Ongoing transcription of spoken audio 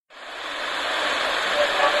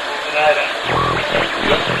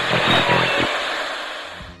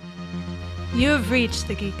You have reached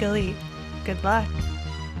the Geek Elite. Good luck.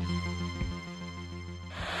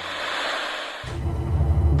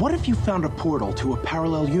 What if you found a portal to a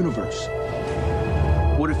parallel universe?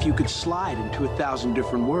 What if you could slide into 1,000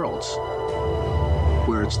 different worlds?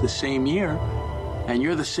 Where it's the same year, and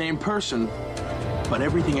you're the same person, but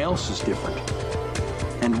everything else is different.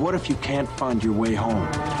 And what if you can't find your way home?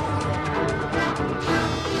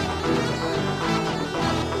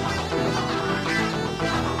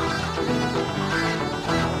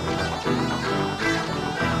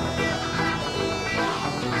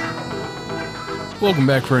 Welcome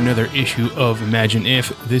back for another issue of Imagine If.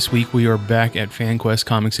 This week we are back at FanQuest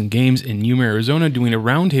Comics and Games in Yuma, Arizona, doing a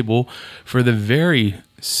roundtable for the very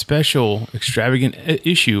special, extravagant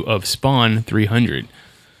issue of Spawn 300.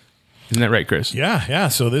 Isn't that right, Chris? Yeah.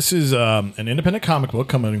 So this is an independent comic book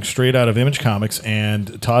coming straight out of Image Comics,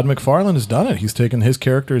 and Todd McFarlane has done it. He's taken his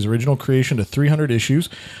character, his original creation, to 300 issues.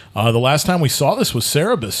 The last time we saw this was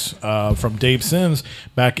Cerebus from Dave Sims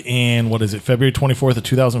back in, February 24th of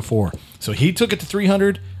 2004. So he took it to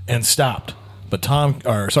 300 and stopped. But Todd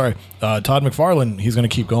McFarlane, he's going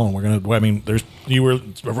to keep going. We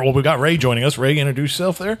got Ray joining us. Ray, introduce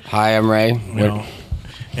yourself there. Hi, I'm Ray.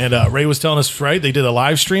 And Ray was telling us, right, they did a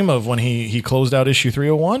live stream of when he closed out issue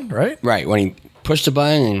 301, right? Right, when he pushed the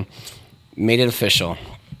button and made it official.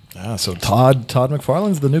 So Todd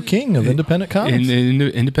McFarlane's the new king of independent comics.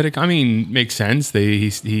 Makes sense.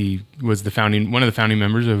 He was one of the founding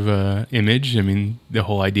members of Image. I mean, the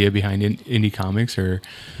whole idea behind indie comics, or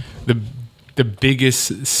the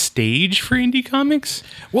biggest stage for indie comics.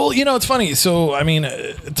 Well, it's funny. So,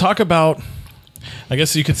 talk about, I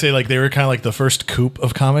guess you could say, like, they were kind of like the first coup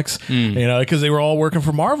of comics, because they were all working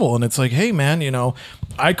for Marvel, and it's like, hey man,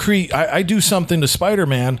 I do something to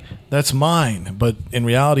Spider-Man that's mine, but in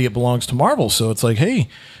reality it belongs to Marvel. So it's like, hey,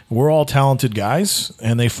 we're all talented guys,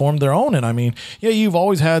 and they formed their own. And you've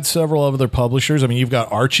always had several other publishers. You've got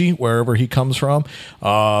Archie, wherever he comes from.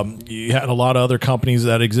 You had a lot of other companies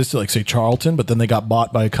that existed, like, say, Charlton, but then they got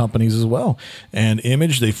bought by companies as well. And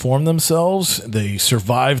Image, they formed themselves. They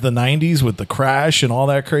survived the 90s with the crash and all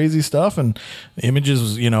that crazy stuff. And Image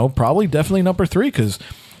is, probably definitely number 3, because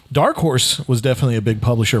Dark Horse was definitely a big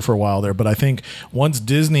publisher for a while there. But I think once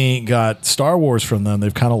Disney got Star Wars from them,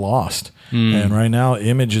 they've kind of lost. And right now,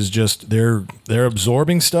 Image is just, they're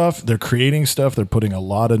absorbing stuff, they're creating stuff, they're putting a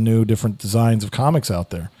lot of new different designs of comics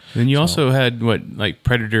out there. Then you also had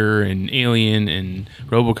Predator and Alien and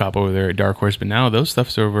RoboCop over there at Dark Horse, but now those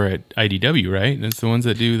stuff's over at IDW, right? That's the ones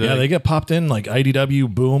that do the... Yeah, they get popped in, like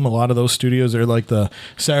IDW, Boom, a lot of those studios. They're like the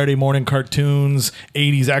Saturday morning cartoons,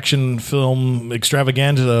 80s action film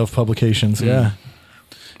extravaganza of publications, yeah.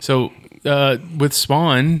 So... with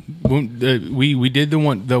Spawn, we did the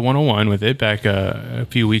 101 with it back a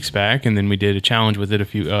few weeks back, and then we did a challenge with it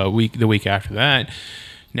the week after that.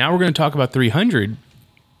 Now we're going to talk about 300.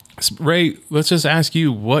 Ray, let's just ask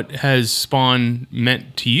you, what has Spawn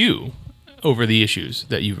meant to you over the issues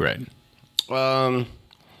that you've read? Well,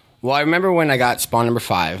 I remember when I got Spawn number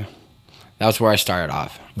 5. That was where I started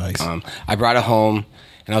off. Nice. I brought it home,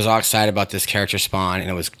 and I was all excited about this character Spawn, and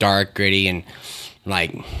it was dark, gritty, and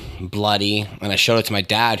like bloody. And I showed it to my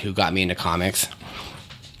dad, who got me into comics.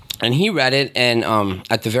 And he read it, and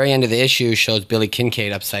at the very end of the issue shows Billy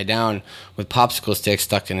Kincaid upside down with popsicle sticks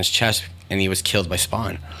stuck in his chest, and he was killed by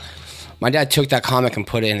Spawn. My dad took that comic and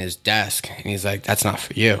put it in his desk, and he's like, "That's not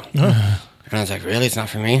for you." And I was like, "Really? It's not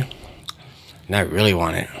for me?" And I really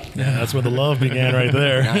want it. Yeah, that's where the love began right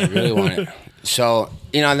there. I really want it. So,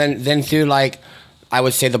 then through, like, I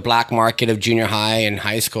would say the black market of junior high and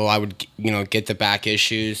high school, I would, get the back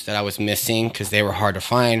issues that I was missing because they were hard to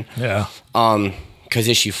find. Yeah. Because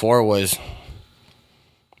issue 4 was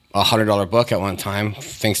a $100 book at one time,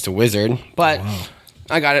 thanks to Wizard. But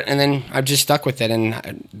I got it, and then I just stuck with it,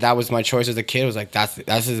 and that was my choice as a kid. It was like,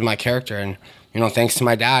 this is my character, and thanks to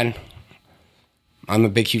my dad, I'm a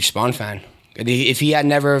big, huge Spawn fan. If he had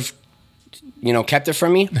never, kept it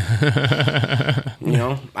from me,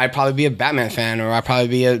 I'd probably be a Batman fan, or I'd probably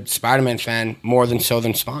be a Spider-Man fan more than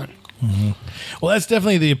Spawn. Mm-hmm. Well, that's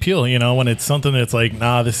definitely the appeal, when it's something that's like,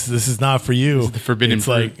 nah, this is not for you. It's the forbidden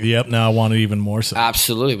fruit. Like, yep, now I want it even more so.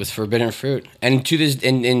 Absolutely, it was forbidden fruit. And to this,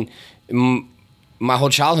 in my whole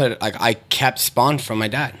childhood, like, I kept Spawn from my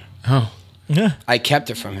dad. Oh. Yeah. I kept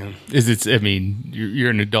it from him. You're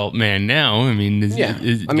an adult man now. Do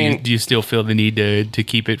you still feel the need to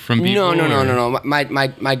keep it from people? No.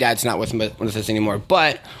 My dad's not with us anymore.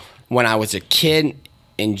 But when I was a kid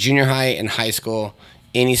in junior high and high school,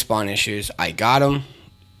 any Spawn issues, I got them,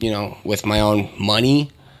 with my own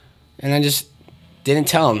money, and I just didn't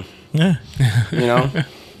tell him. Yeah. You know?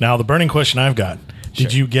 Now, the burning question I've got: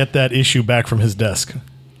 did you get that issue back from his desk?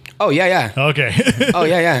 Oh, yeah. Okay. Oh,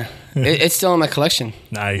 yeah. It's still in my collection.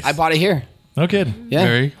 Nice. I bought it here. No kidding. Yeah.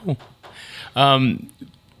 Very cool.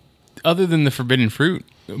 Other than the forbidden fruit,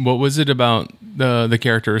 what was it about the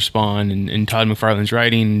character of Spawn and Todd McFarlane's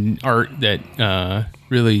writing art that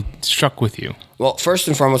really struck with you? Well, first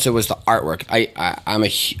and foremost, it was the artwork.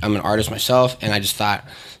 I'm an artist myself, and I just thought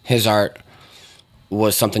his art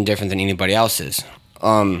was something different than anybody else's.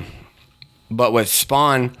 But with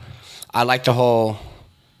Spawn, I like the how,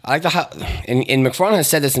 and McFarlane has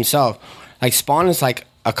said this himself, like Spawn is like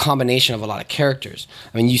a combination of a lot of characters.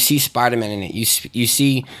 I mean, you see Spider-Man in it, you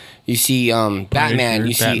see Batman,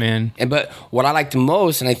 you see Batman. But what I like the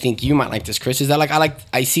most, and I think you might like this, Chris, is that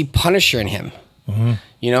I see Punisher in him. Mm-hmm.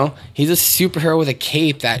 You know, he's a superhero with a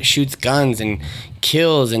cape that shoots guns and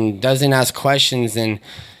kills and doesn't ask questions, and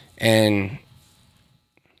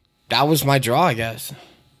that was my draw, I guess.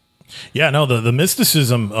 Yeah, no, the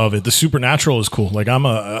mysticism of it, the supernatural is cool. Like I'm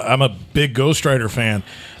a big Ghost Rider fan,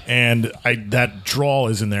 and that draw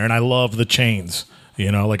is in there, and I love the chains. You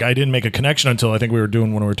know, like I didn't make a connection until I think we were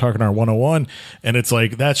talking our 101, and it's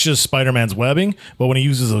like that's just Spider-Man's webbing, but when he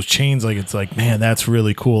uses those chains, like it's like, man, that's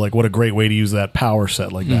really cool. Like what a great way to use that power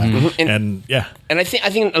set like that. Mm-hmm. And yeah, and I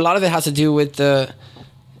think a lot of it has to do with the,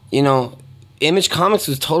 you know, Image Comics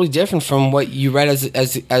was totally different from what you read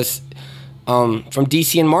as from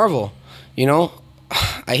DC and Marvel. You know,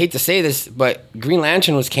 I hate to say this, but Green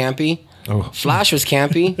Lantern was campy, Flash was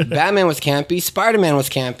campy, Batman was campy, Spider-Man was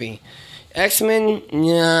campy. X-Men,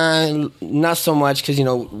 yeah, not so much because, you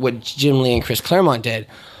know, what Jim Lee and Chris Claremont did.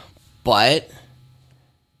 But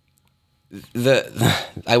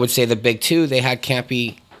I would say the big two, they had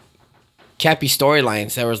campy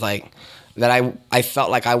storylines that was like, that I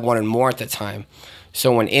felt like I wanted more at the time.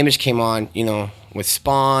 So when Image came on, you know, with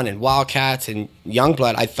Spawn and Wildcats and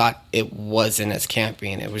Youngblood, I thought it wasn't as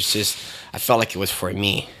campy, and it was just, I felt like it was for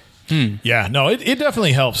me. Yeah, no, it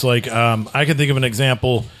definitely helps. Like I can think of an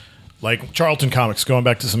example. Like Charlton Comics, going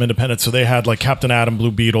back to some independents, so they had like Captain Atom, Blue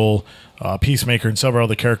Beetle, Peacemaker, and several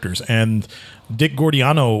other characters. And Dick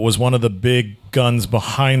Gordiano was one of the big guns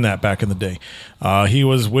behind that back in the day. He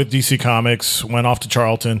was with DC Comics, went off to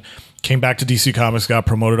Charlton, came back to DC Comics, got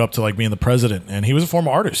promoted up to like being the president. And he was a former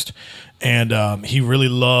artist. And he really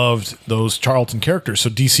loved those Charlton characters. So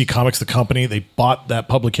DC Comics, the company, they bought that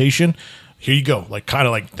publication. Here you go. Like kind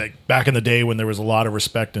of like back in the day when there was a lot of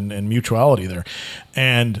respect and mutuality there.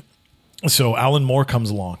 And so Alan Moore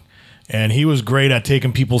comes along, and he was great at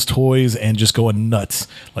taking people's toys and just going nuts.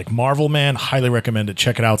 Like Marvel Man, highly recommend it.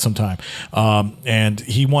 Check it out sometime. And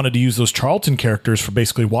he wanted to use those Charlton characters for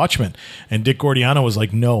basically Watchmen. And Dick Gordiano was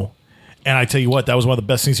like, no. And I tell you what, that was one of the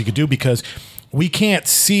best things he could do, because we can't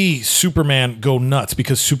see Superman go nuts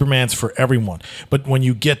because Superman's for everyone. But when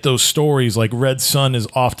you get those stories, like Red Sun is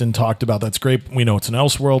often talked about. That's great. We know it's an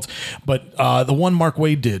Elseworlds. But the one Mark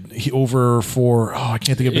Waid did, I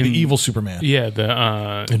can't think of it, the evil Superman. Yeah,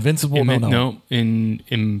 the Invincible?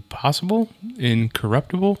 Impossible?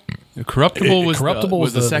 Incorruptible? Corruptible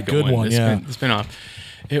was the second good one, yeah. The spinoff.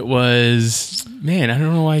 It was, man, I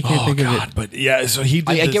don't know why I can't think of it. But yeah, so he did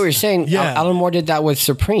I get what you're saying. Yeah. Alan Moore did that with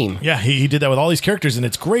Supreme. Yeah, he did that with all these characters, and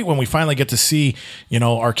it's great when we finally get to see, you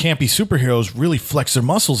know, our campy superheroes really flex their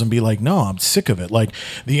muscles and be like, no, I'm sick of it. Like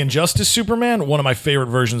the Injustice Superman, one of my favorite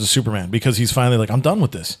versions of Superman, because he's finally like, I'm done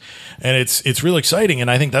with this. And it's really exciting, and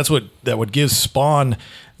I think that's what gives Spawn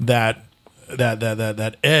that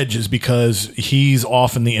edge, is because he's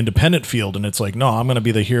off in the independent field, and it's like, no, I'm going to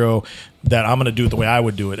be the hero, that I'm going to do it the way I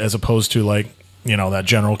would do it, as opposed to like, you know, that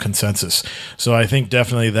general consensus. So I think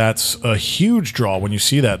definitely that's a huge draw when you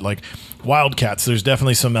see that. Like Wildcats, there's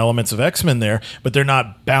definitely some elements of X-Men there, but they're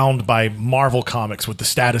not bound by Marvel Comics with the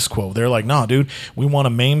status quo. They're like, nah, dude, we want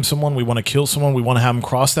to maim someone, we want to kill someone, we want to have them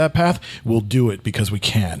cross that path. We'll do it because we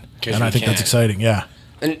can. And I think that's exciting. Yeah.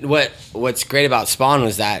 And what's great about Spawn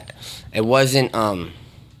was that it wasn't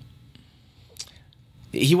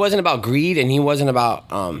he wasn't about greed, and he wasn't about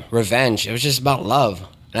revenge. It was just about love.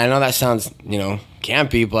 And I know that sounds, you know,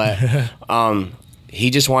 campy, but he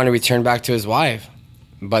just wanted to return back to his wife.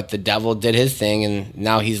 But the devil did his thing, and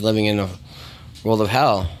now he's living in a world of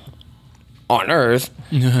hell on Earth.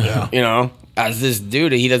 Yeah. You know, as this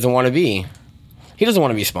dude he doesn't want to be. He doesn't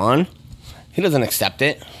want to be Spawn. He doesn't accept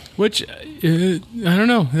it. Which I don't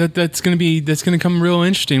know. That's going to come real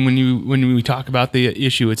interesting when we talk about the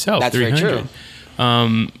issue itself. That's 300. Very true.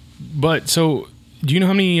 But so, do you know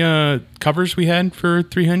how many covers we had for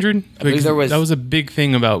 300? I believe there was. That was a big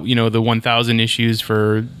thing about, you know, the 1,000 issues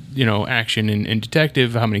for, you know, Action and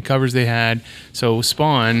Detective. How many covers they had? So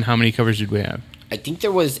Spawn, how many covers did we have? I think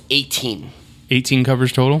there was 18. 18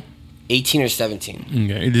 covers total. 18 or 17.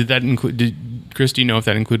 Okay. Did that include? Chris, do you know if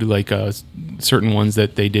that included like certain ones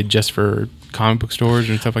that they did just for comic book stores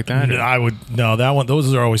and stuff like that? or- That one.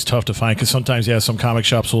 Those are always tough to find because sometimes some comic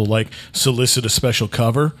shops will like solicit a special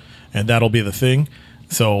cover, and that'll be the thing.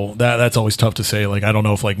 So that's always tough to say. Like I don't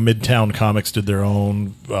know if like Midtown Comics did their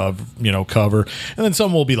own cover, and then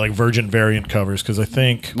some will be like Virgin variant covers because I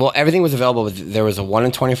think Well, everything was available. But there was a 1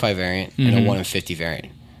 in 25 variant and a 1 in 50 variant.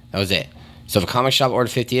 That was it. So if a comic shop ordered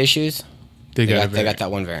 50 issues, they got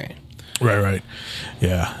that one variant. Right,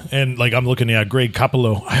 yeah. And like I'm looking at Greg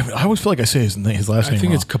Capullo. I always feel like I say his last name. I think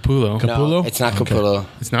wrong. it's Capullo. Capullo? No, it's not Okay. Capullo.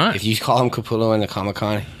 It's not? If you call him Capullo in the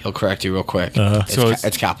Comic-Con, he'll correct you real quick. So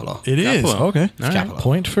it's Capullo. It is Capullo. okay. All right. Capullo.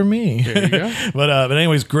 Point for me. There you go. but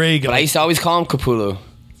anyways, Greg. But I used to always call him Capullo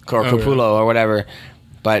or Capullo or whatever.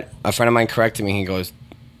 But a friend of mine corrected me. He goes,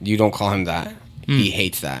 "You don't call him that. He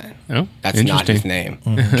hates that. Oh, That's not his interesting. name.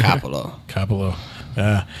 Capullo." Capullo.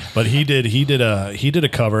 Yeah, but he did a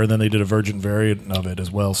cover, and then they did a Virgin variant of it as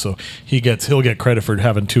well. So he'll get credit for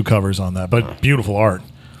having 2 covers on that. But beautiful art.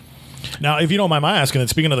 Now, if you don't mind my asking, and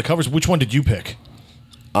speaking of the covers, which one did you pick?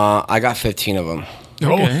 I got 15 of them.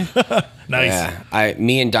 Okay. Nice. Yeah,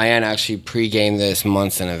 me and Diane actually pre-gamed this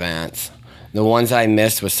months in advance. The ones I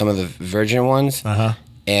missed was some of the Virgin ones,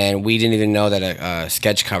 and we didn't even know that a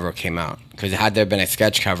sketch cover came out. Because had there been a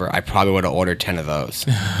sketch cover, I probably would have ordered 10 of those, so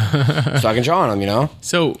I can draw on them. You know,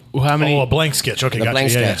 So how many? Oh, a blank sketch. Okay, the gotcha.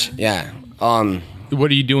 blank Yeah, sketch. Yeah. What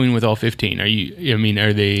are you doing with all 15? Are you? I mean,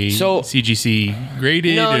 are they So- CGC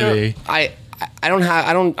graded? No, Are no. they? I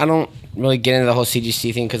don't really get into the whole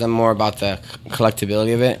CGC thing because I'm more about the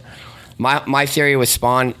collectability of it. My theory with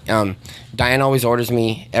Spawn, Diane always orders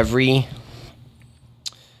me every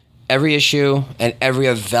issue and every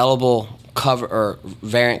available cover or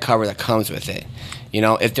variant cover that comes with it. You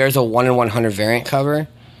know, if there's a 1 in 100 variant cover,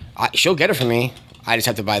 she'll get it for me. I just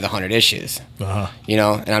have to buy the 100 issues. You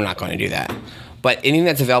know, and I'm not going to do that. But anything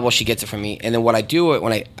that's available, she gets it from me. And then what I do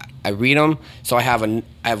when I read them, so I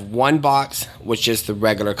have one box which is the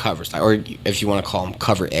regular covers, or if you want to call them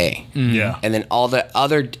cover A. Yeah. And then all the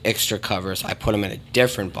other extra covers, I put them in a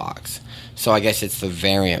different box. So I guess it's the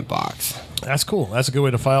variant box. That's cool. That's a good way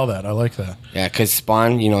to file that. I like that. Yeah, because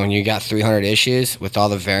Spawn, you know, when you got 300 issues with all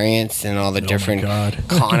the variants and all the different God.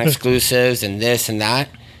 con exclusives and this and that,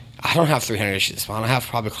 I don't have 300 issues of Spawn. I have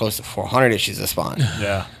probably close to 400 issues of Spawn.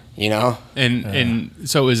 Yeah. You know? And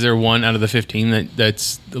so is there one out of the 15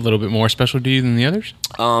 that's a little bit more special to you than the others?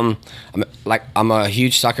 I'm a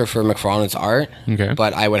huge sucker for McFarlane's art. Okay.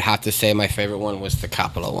 But I would have to say my favorite one was the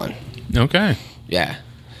Capullo one. Okay. Yeah.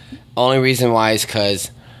 Only reason why is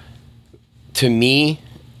because, to me,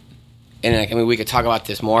 and I mean we could talk about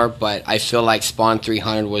this more, but I feel like Spawn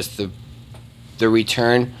 300 was the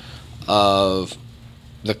return of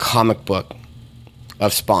the comic book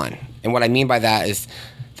of Spawn. And what I mean by that is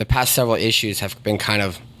the past several issues have been kind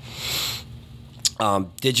of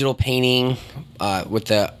digital painting with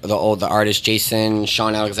the artist Jason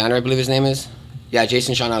Sean Alexander, I believe his name is. Yeah,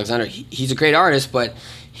 Jason Sean Alexander. He's a great artist, but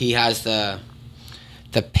he has the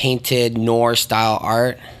painted noir style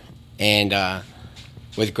art, and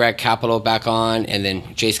with Greg Capullo back on, and then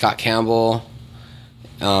J. Scott Campbell,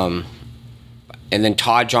 and then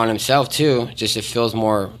Todd drawn himself too. Just it feels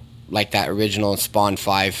more like that original Spawn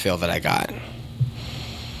 5 feel that I got.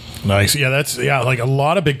 Nice. Yeah, like a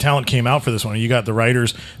lot of big talent came out for this one. You got the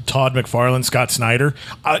writers Todd McFarlane, Scott Snyder.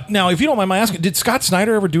 Now, if you don't mind my asking, did Scott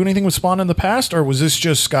Snyder ever do anything with Spawn in the past, or was this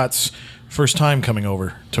just Scott's first time coming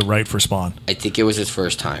over to write for Spawn? I think it was his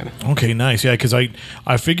first time. Okay, nice. Yeah, because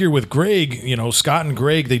I figure with Greg, you know, Scott and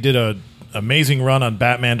Greg, they did a amazing run on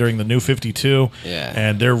Batman during the New 52. Yeah.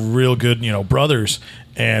 And they're real good, you know, brothers.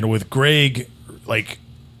 And with Greg, like,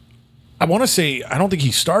 I want to say, I don't think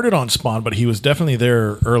he started on Spawn, but he was definitely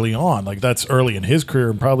there early on. Like, that's early in his career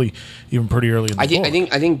and probably even pretty early in the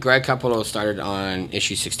book. I think Greg Capullo started on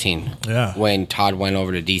issue 16. Yeah. When Todd went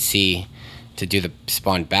over to DC to do the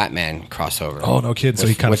Spawn Batman crossover. Oh, no kidding. So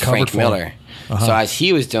he kind of with covered Frank for Miller. him. So as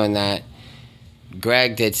he was doing that,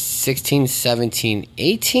 Greg did 16, 17,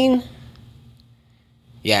 18.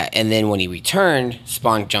 Yeah, and then when he returned,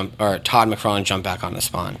 Todd McFarlane jumped back on the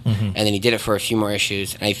Spawn, and then he did it for a few more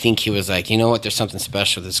issues. And I think he was like, you know what? There's something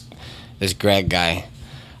special. This Greg guy,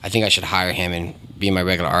 I think I should hire him and be my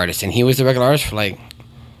regular artist. And he was the regular artist for like,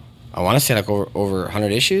 I want to say like over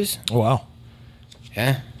 100 issues. Oh, wow.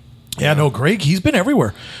 Yeah. Yeah, no, Greg, he's been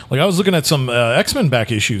everywhere. Like I was looking at some X-Men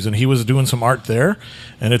back issues, and he was doing some art there,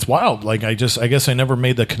 and it's wild. Like I guess I never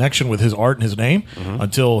made the connection with his art and his name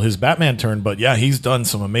until his Batman turn. But yeah, he's done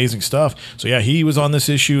some amazing stuff. So yeah, he was on this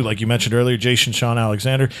issue, like you mentioned earlier. Jason Sean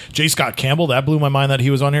Alexander, J. Scott Campbell. That blew my mind that he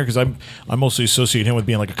was on here because I mostly associate him with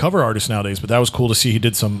being like a cover artist nowadays. But that was cool to see. He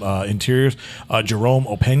did some interiors. Jerome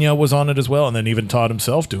Opeña was on it as well, and then even Todd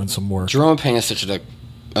himself doing some work. Jerome Payne is such an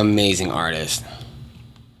amazing artist.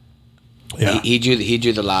 Yeah, He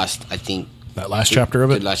drew the last, I think, that last chapter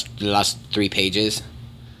of it. the last 3 pages.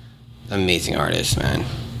 Amazing artist, man.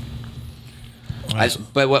 Nice.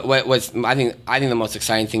 But what's I think the most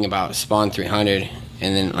exciting thing about Spawn 300,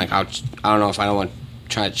 and then like I don't know if I don't want to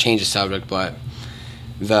try to change the subject, but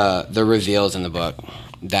the reveals in the book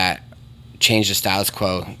that change the status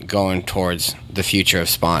quo going towards the future of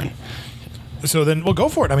Spawn. So then we'll go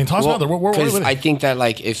for it. I mean, toss another. What I think that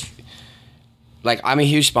I'm a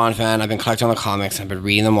huge Spawn fan. I've been collecting all the comics. I've been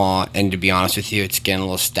reading them all, and to be honest with you, it's getting a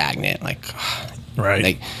little stagnant. right.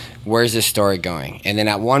 Like, where's this story going? And then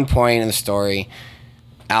at one point in the story,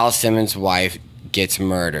 Al Simmons' wife gets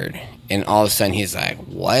murdered, and all of a sudden he's like,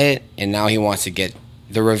 "What?" And now he wants to get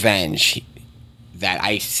the revenge that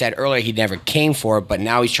I said earlier he never came for, but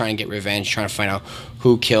now he's trying to get revenge, trying to find out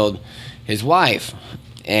who killed his wife,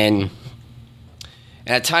 and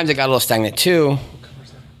at times it got a little stagnant too.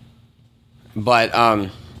 But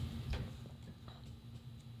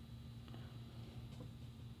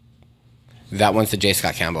that one's the J.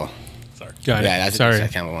 Scott Campbell. Sorry. Got it. Yeah, that's the Sorry. J.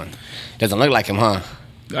 Scott Campbell one. Doesn't look like him, huh?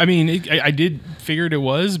 I mean, I did figured it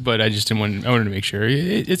was, but I just didn't want. I wanted to make sure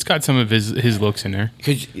it's got some of his looks in there.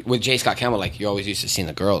 Because with J. Scott Campbell, like you're always used to seeing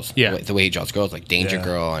the girls. Yeah. The way he draws girls, like Danger Yeah.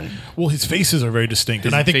 Girl and Well, his faces are very distinct,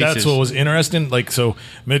 and His I think that's faces. what was interesting. Like, so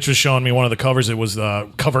Mitch was showing me one of the covers. It was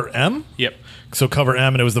cover M. Yep. So cover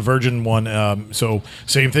M, and it was the Virgin one. So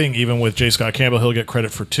same thing. Even with J. Scott Campbell, he'll get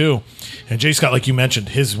credit for 2. And J. Scott, like you mentioned,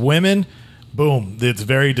 his women, boom, it's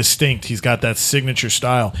very distinct. He's got that signature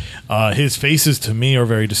style. His faces to me are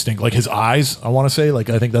very distinct. Like his eyes, I want to say, like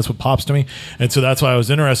I think that's what pops to me. And so that's why it was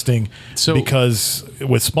interesting. So- because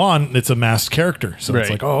with Spawn, it's a masked character. So it's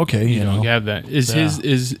Right. like, oh, okay, you know. You have that. Yeah.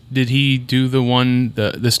 Did he do the one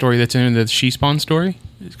the story that's in the She Spawn story?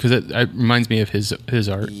 Because it reminds me of his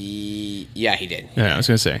art. yeah, he did. Yeah, I was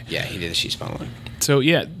gonna say. Yeah, he did the She Spawn one. So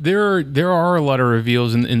yeah, there are a lot of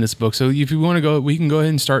reveals in this book. So if you want to go, we can go ahead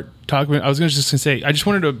and start talking. I was just gonna say, I just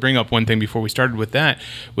wanted to bring up one thing before we started with that.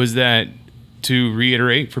 Was that to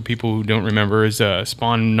reiterate for people who don't remember, is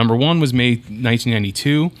Spawn #1 was made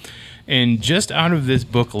 1992. And just out of this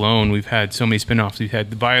book alone, we've had so many spinoffs. We've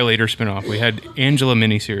had the Violator spinoff. We had Angela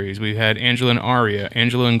miniseries. We've had Angela and Aria,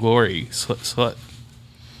 Angela and Glory, Celestine,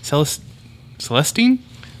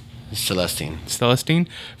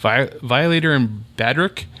 Violator and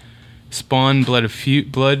Badrick, Spawn Blood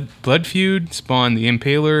Feud, Spawn the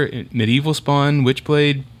Impaler, Medieval Spawn,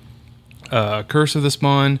 Witchblade, Curse of the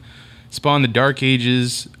Spawn, Spawn the Dark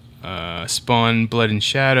Ages, Spawn Blood and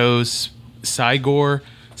Shadows, Cygor,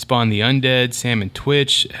 Spawn the Undead, Sam and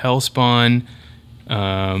Twitch, Hellspawn,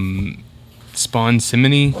 Spawn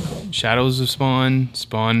Simony, Shadows of Spawn,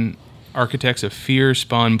 Spawn Architects of Fear,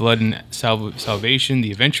 Spawn Blood and Salvation,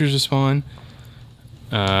 The Adventures of Spawn,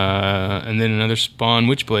 and then another Spawn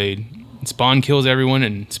Witchblade. Spawn kills everyone,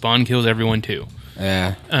 and Spawn kills everyone too.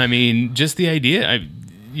 Yeah. I mean, just the idea.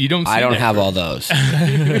 You don't. See I don't that have for- all those.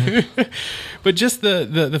 But just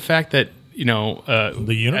the fact that The universe as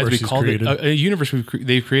we he's called created. it, a universe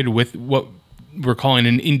they've created with what we're calling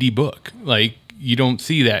an indie book. Like you don't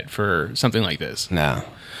see that for something like this. No.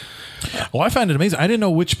 Well, I find it amazing. I didn't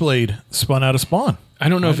know Witchblade spun out of Spawn. I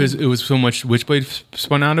don't know if it was so much Witchblade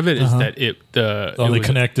spun out of it, is that they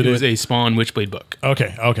connected It was it. a Spawn Witchblade book.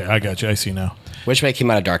 Okay, I got you. I see now. Which way came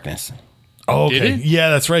out of darkness? Oh, Did okay. it? Yeah,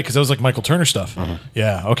 that's right. Because that was like Michael Turner stuff.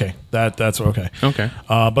 Yeah. Okay. That's okay. Okay.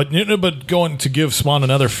 But going to give Spawn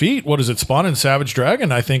another feat. What is it? Spawn and Savage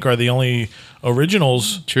Dragon, I think, are the only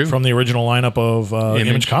originals True. from the original lineup of Image,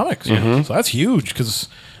 Image. Comics. So that's huge. Because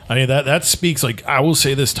I mean that speaks. Like I will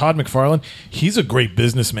say this: Todd McFarlane, he's a great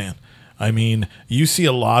businessman. I mean, you see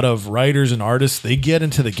a lot of writers and artists, they get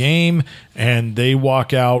into the game and they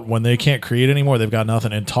walk out when they can't create anymore. They've got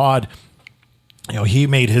nothing. And Todd, he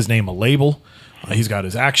made his name a label. He's got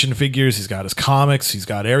his action figures. He's got his comics. He's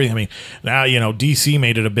got everything. I mean, now, DC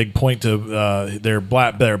made it a big point to their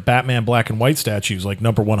Batman black and white statues, like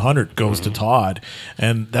number 100 goes to Todd.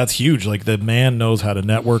 And that's huge. Like the man knows how to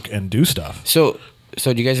network and do stuff. So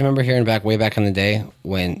So do you guys remember hearing way back in the day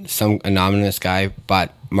when some anonymous guy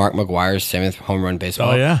bought Mark McGwire's 7th home run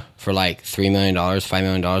baseball? Oh, yeah. For like $3 million, $5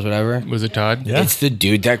 million, whatever. Was it Todd? Yeah. It's the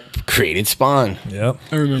dude that created Spawn. Yep.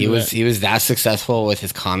 I remember He was that successful with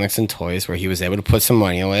his comics and toys where he was able to put some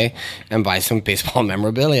money away and buy some baseball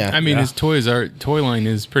memorabilia. I mean, Yeah. his toy line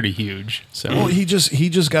is pretty huge. So Well, he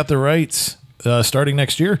just got the rights. Starting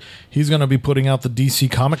next year, he's going to be putting out the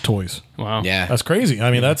DC comic toys. wow. Yeah. That's crazy.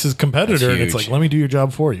 I mean, that's his competitor, That's and it's huge. like, let me do your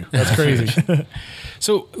job for you. That's crazy.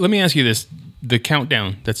 So let me ask you this: the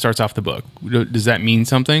countdown that starts off the book, does that mean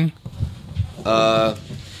something?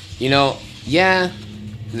 You know, yeah.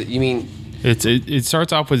 You mean It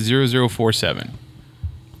starts off with 0047,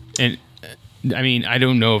 and I mean I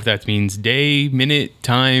don't know if that means day, minute,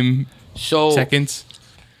 time, so? seconds.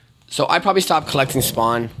 So I probably stopped collecting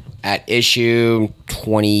Spawn at issue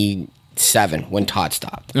 27 when Todd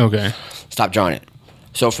stopped. Okay. Stopped drawing it.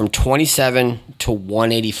 So from 27 to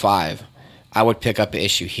 185, I would pick up an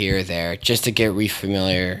issue here or there just to get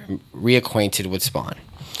reacquainted with Spawn.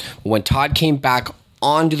 When Todd came back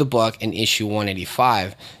onto the book in issue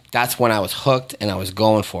 185, that's when I was hooked and I was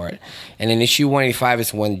going for it. And in issue 185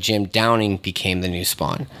 is when Jim Downing became the new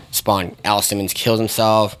Spawn. Al Simmons kills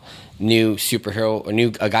himself, new superhero,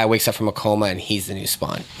 a guy wakes up from a coma and he's the new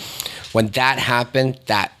Spawn. When that happened,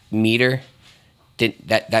 that meter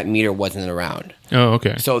wasn't around. Oh,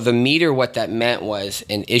 okay. So the meter, what that meant was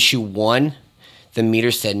in issue 1, the meter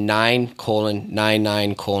said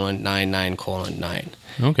 9:99:99:9.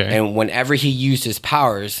 Okay. And whenever he used his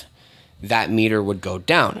powers, that meter would go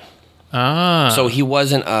down. So he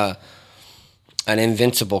wasn't an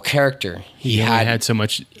invincible character. He only had had so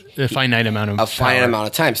much, a finite amount of a finite power. amount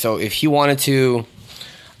of time. So if he wanted to,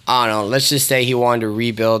 I don't know, let's just say he wanted to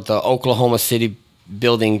rebuild the Oklahoma City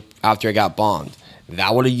building after it got bombed,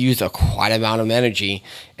 that would have used quite amount of energy,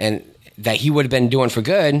 and that he would have been doing for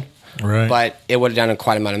good. Right. But it would have done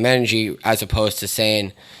quite amount of energy as opposed to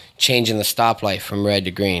saying changing the stoplight from red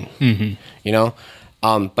to green. Mm-hmm. You know,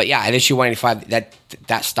 but yeah, at issue 185,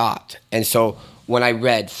 that stopped, and so when I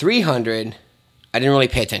read 300, I didn't really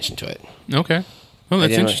pay attention to it. Okay. Well,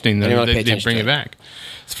 that's didn't interesting really- I though. didn't really pay They attention bring to it it. back.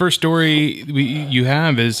 The first story you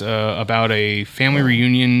have is about a family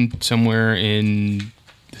reunion somewhere in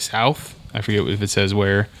the South. I forget if it says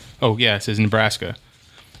where. Oh, yeah, it says Nebraska.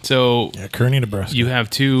 So Yeah, Kearney, Nebraska. you have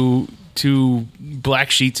two black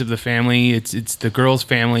sheets of the family. It's the girl's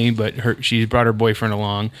family, but she brought her boyfriend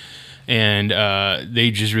along, and they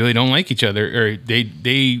just really don't like each other, or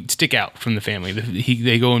they stick out from the family.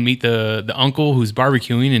 They go and meet the uncle who's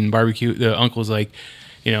barbecuing, and the uncle's like,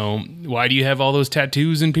 you know, why do you have all those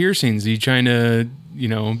tattoos and piercings? Are you trying to, you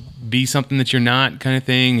know, be something that you're not, kind of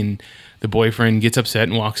thing? And the boyfriend gets upset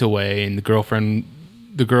and walks away, and the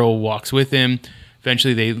girl walks with him.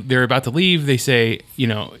 Eventually, they're about to leave. They say, you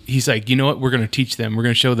know, he's like, you know what? We're going to teach them. We're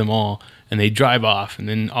going to show them all. And they drive off. And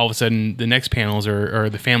then all of a sudden, the next panels are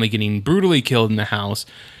the family getting brutally killed in the house.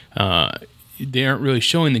 They aren't really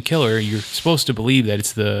showing the killer. You're supposed to believe that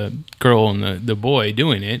it's the girl and the boy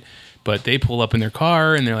doing it. But they pull up in their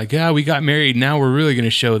car, and they're like, yeah, we got married. Now we're really going to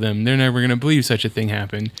show them. They're never going to believe such a thing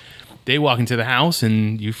happened. They walk into the house,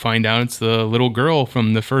 and you find out it's the little girl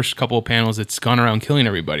from the first couple of panels that's gone around killing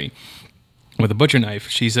everybody with a butcher knife.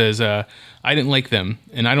 She says, I didn't like them,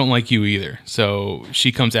 and I don't like you either. So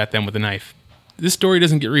she comes at them with a knife. This story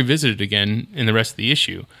doesn't get revisited again in the rest of the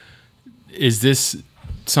issue. Is this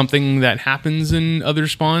something that happens in other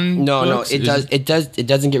Spawn books? No, it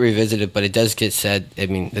doesn't get revisited, but it does get said. I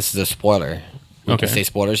mean, this is a spoiler. We Okay. can say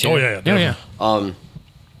spoilers here. Oh, yeah. Yeah, definitely.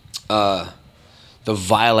 yeah. The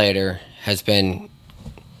Violator has been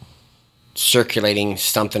circulating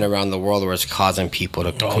something around the world where it's causing people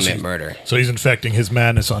to commit murder. So he's infecting his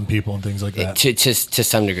madness on people and things like that. To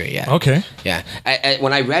some degree, yeah. Okay. Yeah.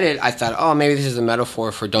 When I read it, I thought, oh, maybe this is a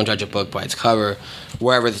metaphor for don't judge a book by its cover.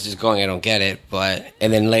 Wherever this is going, I don't get it.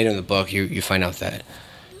 And then later in the book, you find out that.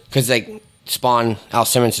 Because, like, Spawn, Al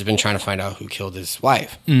Simmons has been trying to find out who killed his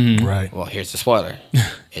wife. Right. Well, here's the spoiler.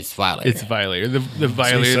 It's Violator. It's Violator. The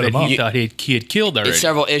Violator set him that he up. thought he had killed already. It's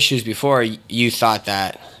several issues before you thought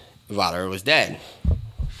that Violator was dead.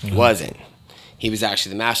 He wasn't. He was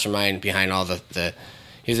actually the mastermind behind all the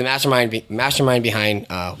he was the mastermind behind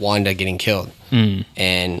Wanda getting killed.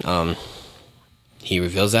 And he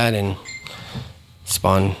reveals that, and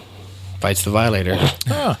Spawn fights the Violator.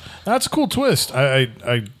 Ah, that's a cool twist.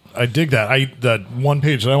 I I dig that. That one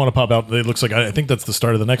page that I want to pop out. It looks like I think that's the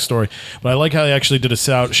start of the next story. But I like how they actually did a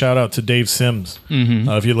shout out to Dave Sims.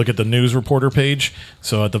 If you look at the news reporter page,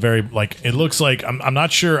 so at the very it looks like I'm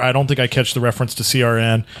not sure. I don't think I catch the reference to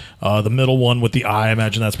CRN. The middle one with the eye, I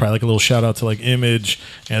imagine that's probably like a little shout out to like Image,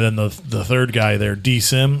 and then the third guy there, D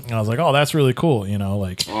Sim. And I was like, oh, that's really cool.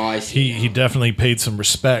 Like I see. He definitely paid some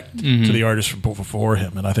respect to the artist before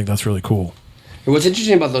him, and I think that's really cool. And what's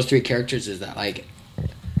interesting about those 3 characters is that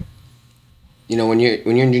when you're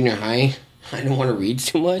in junior high, I don't want to read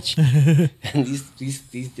too much. And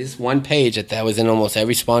this one page that was in almost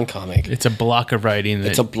every Spawn comic. It's a block of writing.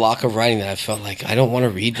 It's a block of writing that I felt like I don't want to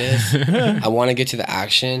read this. I want to get to the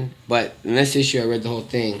action. But in this issue, I read the whole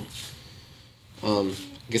thing. I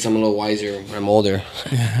guess I'm a little wiser when I'm older.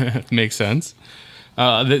 Makes sense.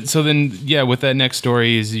 So then, with that next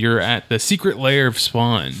story is you're at the secret lair of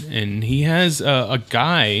Spawn, and he has a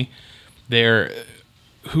guy there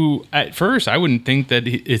who at first I wouldn't think that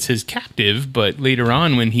it's his captive, but later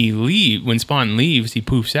on when Spawn leaves, he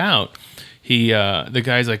poofs out. The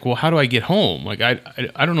guy's like, well, how do I get home? Like,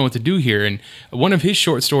 I don't know what to do here. And one of his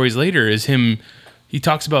short stories later is him. It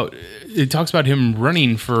talks about him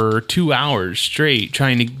running for 2 hours straight,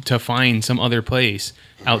 trying to find some other place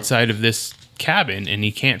outside of this cabin, and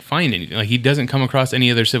he can't find anything. Like, he doesn't come across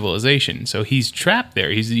any other civilization, so he's trapped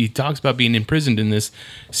there. He talks about being imprisoned in this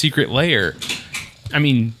secret lair. I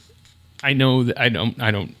mean, I know that I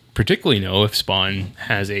don't particularly know if Spawn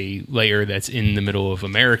has a lair that's in the middle of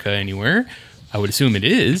America anywhere. I would assume it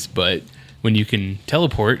is, but when you can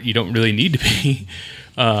teleport, you don't really need to be.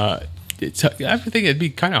 I think it'd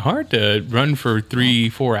be kind of hard to run for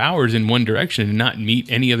 3-4 hours in one direction and not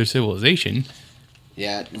meet any other civilization.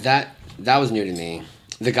 Yeah, that was new to me.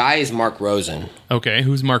 The guy is Mark Rosen. Okay,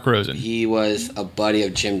 who's Mark Rosen? He was a buddy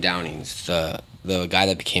of Jim Downing's, the guy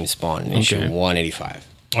that became Spawn in issue 185.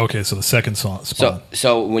 Okay, so the second Spawn.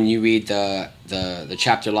 So when you read the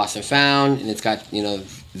chapter Lost and Found, and it's got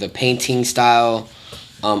the painting style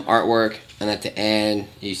artwork, and at the end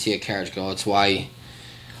you see a character go, "It's why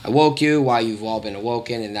I woke you, why you've all been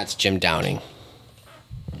awoken," and that's Jim Downing.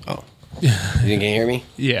 Oh, you didn't hear me?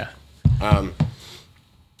 Yeah.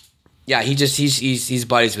 Yeah, he's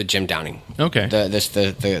buddies with Jim Downing. Okay. I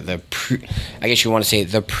guess you want to say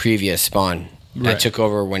the previous Spawn that took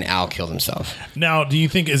over when Al killed himself. Now, do you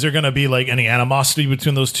think is there going to be like any animosity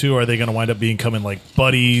between those two? Are they going to wind up becoming like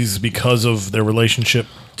buddies because of their relationship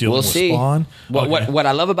dealing with Spawn? What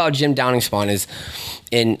I love about Jim Downing Spawn is,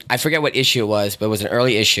 I forget what issue it was, but it was an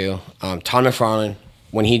early issue. Todd McFarlane,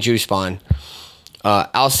 when he drew Spawn,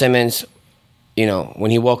 Al Simmons,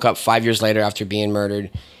 when he woke up 5 years later after being murdered.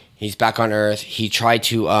 He's back on Earth. He tried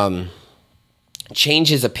to change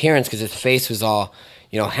his appearance because his face was all,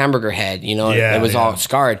 hamburger head. It was all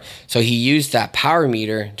scarred. So he used that power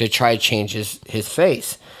meter to try to change his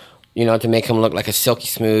face, to make him look like a silky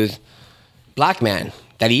smooth black man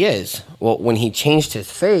that he is. Well, when he changed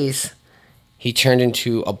his face, he turned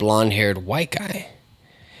into a blonde-haired white guy.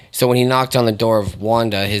 So when he knocked on the door of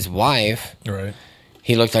Wanda, his wife,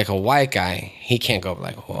 he looked like a white guy. He can't go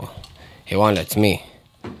like, "Whoa, hey Wanda, it's me.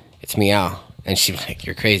 It's me, Al." And she's like,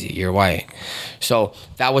 "You're crazy. You're white." So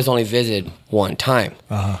that was only visited one time.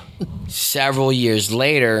 Several years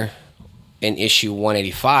later, in issue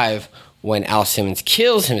 185, when Al Simmons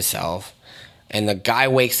kills himself, and the guy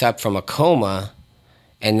wakes up from a coma,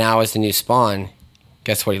 and now is the new Spawn,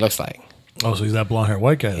 guess what he looks like? Oh, so he's that blonde-haired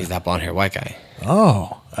white guy. He's that blonde-haired white guy.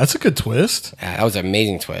 Oh, that's a good twist. Yeah, that was an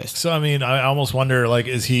amazing twist. So, I mean, I almost wonder, like,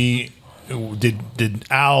 is he... Did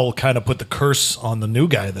Al kind of put the curse on the new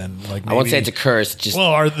guy then? Like, maybe, I won't say it's a curse. Just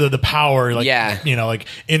or the power, like, yeah, like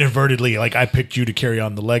inadvertently, like I picked you to carry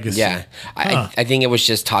on the legacy. Yeah, I think it was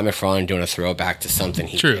just Todd McFarlane doing a throwback to something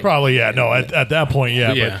he did. Probably, yeah. No, at that point,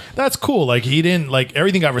 yeah. But that's cool. Like he didn't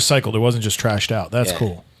everything got recycled. It wasn't just trashed out. That's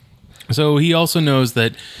cool. So he also knows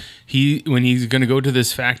that when he's going to go to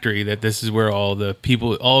this factory, that this is where all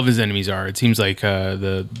of his enemies are. It seems like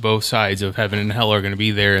both sides of heaven and hell are going to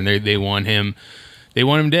be there, and they want him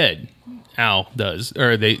dead. Al does,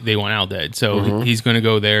 or they want Al dead. So he's going to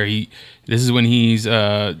go there. This is when he's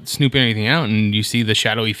snooping anything out, and you see the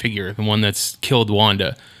shadowy figure, the one that's killed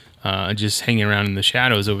Wanda, just hanging around in the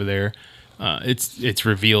shadows over there. It's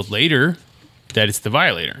revealed later that it's the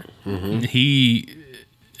Violator. He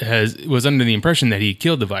was under the impression that he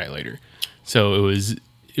killed the Violator, so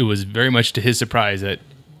it was very much to his surprise that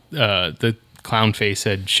the clown face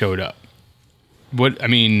had showed up. What I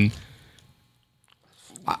mean,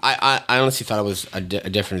 I honestly thought it was a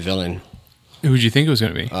different villain. Who did you think it was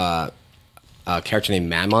going to be? A character named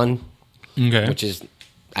Mammon, okay, which is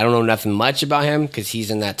I don't know nothing much about him because he's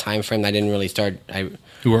in that time frame. I didn't really start. You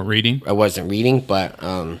weren't reading? I wasn't reading, but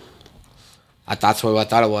I thought that's what I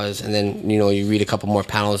thought it was. And then you read a couple more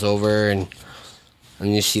panels over, and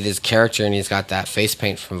you see this character, and he's got that face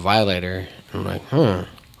paint from Violator. I'm like,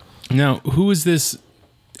 Now, who is this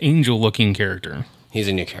angel-looking character? He's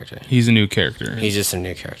a new character. He's a new character. He's just a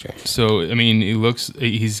new character. So, I mean,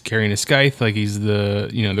 he's carrying a scythe, like he's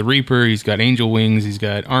the Reaper. He's got angel wings. He's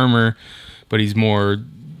got armor, but he's more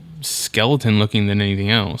skeleton-looking than anything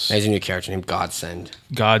else. He's a new character named Godsend.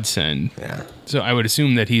 Godsend. Yeah. So I would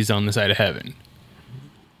assume that he's on the side of heaven.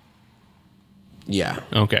 Yeah.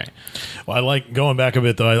 Okay. Well, I like going back a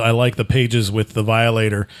bit though. I like the pages with the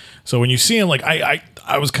Violator. So when you see him, like I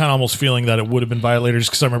was kind of almost feeling that it would have been Violator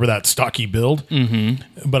just because I remember that stocky build.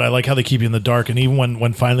 Mm-hmm. But I like how they keep you in the dark, and even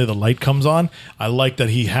when finally the light comes on, I like that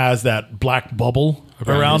he has that black bubble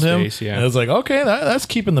around him. Face, yeah. And it's like, okay, that's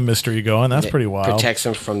keeping the mystery going. That's pretty wild. Protects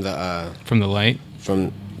him from the light.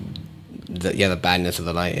 The badness of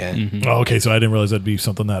the light. Yeah. Mm-hmm. Oh, okay, so I didn't realize that'd be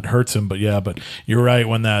something that hurts him. But you're right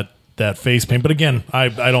when that face paint. But again, I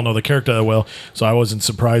don't know the character that well, so I wasn't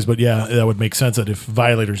surprised. But yeah, that would make sense that if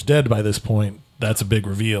Violator's dead by this point, that's a big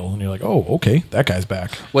reveal, and you're like, oh, okay, that guy's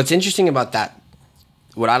back. What's interesting about that,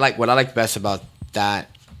 what I like best about that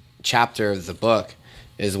chapter of the book,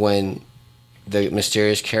 is when the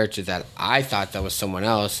mysterious character that I thought that was someone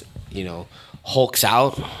else, hulks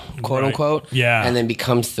out, quote unquote, yeah, and then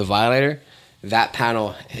becomes the Violator. That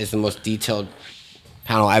panel is the most detailed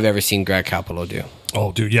panel I've ever seen Greg Capullo do.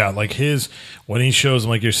 Oh, dude, yeah, like when he shows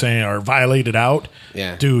them, like you're saying, are violated out.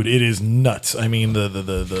 Yeah, dude, it is nuts. I mean,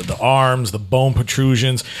 the arms, the bone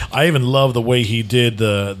protrusions. I even love the way he did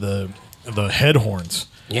the head horns.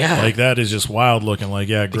 Yeah, like that is just wild looking. Like,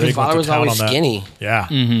 yeah, Greg Violator was always skinny. Yeah,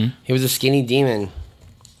 he was a skinny demon.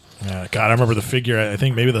 Yeah, God, I remember the figure. I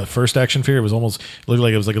think maybe the first action figure was almost looked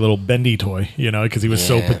like it was like a little bendy toy, because he was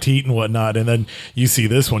so petite and whatnot. And then you see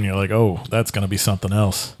this one, you're like, oh, that's gonna be something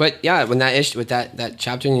else. But yeah, when that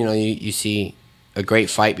chapter, you see a great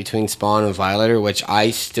fight between Spawn and Violator, which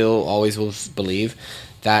I still always will believe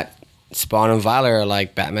that Spawn and Violator are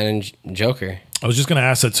like Batman and Joker. I was just gonna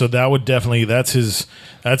ask that. So that would definitely that's his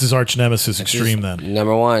arch nemesis Extreme then.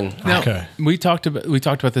 Number one. Now, okay. We talked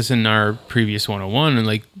about this in our previous 101, and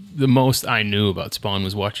like the most I knew about Spawn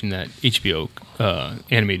was watching that HBO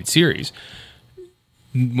animated series.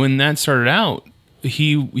 When that started out,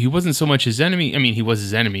 he wasn't so much his enemy. I mean, he was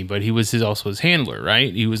his enemy, but he was also his handler,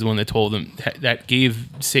 right? He was the one that told him that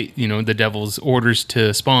gave the devil's orders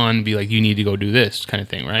to Spawn, be like, you need to go do this kind of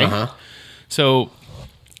thing, right? Uh-huh. So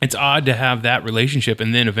it's odd to have that relationship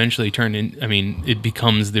and then eventually turn in. I mean, it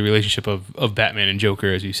becomes the relationship of Batman and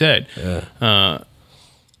Joker, as you said. Yeah.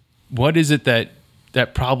 What is it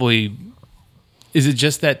that probably is it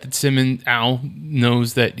just that Simon Al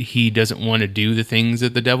knows that he doesn't want to do the things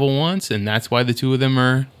that the devil wants, and that's why the two of them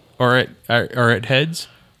are at heads?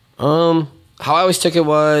 How I always took it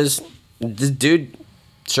was this dude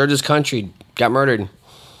served his country, got murdered.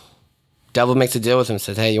 Devil makes a deal with him,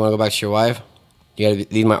 says, "Hey, you want to go back to your wife? You got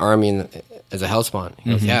to lead my army as a hellspawn."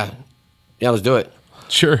 He goes, yeah, let's do it.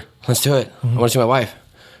 Sure. Let's do it. I want to see my wife.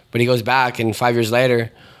 But he goes back, and 5 years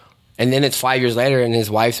later, and then it's 5 years later, and his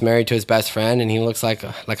wife's married to his best friend, and he looks like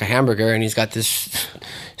a hamburger, and he's got this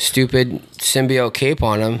stupid symbiote cape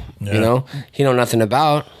on him, he know nothing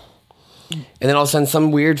about. And then all of a sudden,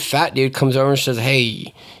 some weird fat dude comes over and says,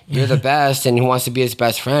 "Hey, you're the best," and he wants to be his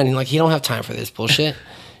best friend. And he don't have time for this bullshit.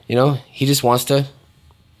 He just wants to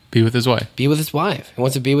be with his wife. He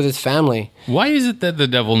wants to be with his family. Why is it that the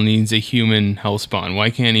devil needs a human hellspawn? Why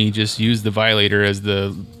can't he just use the Violator as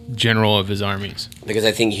the general of his armies? Because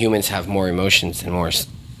I think humans have more emotions and more...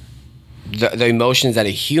 The emotions that a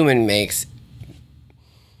human makes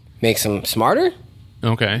them smarter?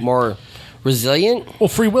 Okay. More resilient? Well,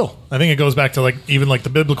 free will. I think it goes back to even the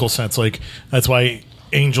biblical sense. That's why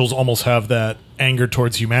angels almost have that anger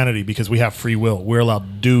towards humanity, because we have free will. We're allowed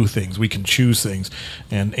to do things. We can choose things.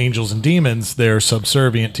 And angels and demons, they're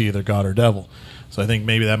subservient to either God or devil. So I think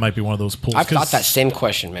maybe that might be one of those pulls. I've thought that same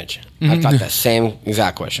question, Mitch. I've thought that same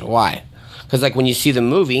exact question. Why? Because when you see the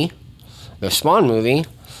movie, the Spawn movie,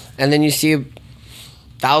 and then you see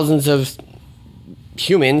thousands of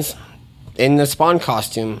humans in the Spawn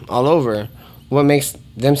costume all over, what makes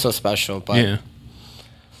them so special? But yeah.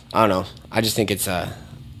 I don't know. I just think it's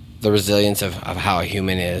the resilience of how a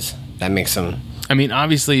human is that makes them... I mean,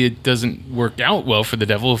 obviously it doesn't work out well for the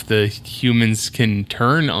devil if the humans can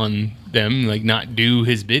turn on them, not do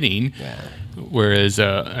his bidding. Yeah. Whereas,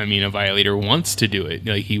 a Violator wants to do it.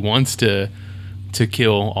 He wants to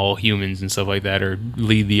kill all humans and stuff like that, or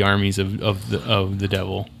lead the armies of the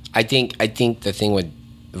devil. I think the thing with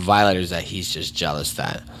Violators that he's just jealous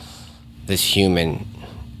that this human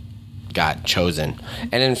got chosen.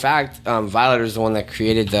 And in fact, Violator is the one that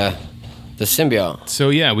created the symbiote. So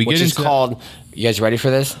yeah, we which get is into called. You guys ready for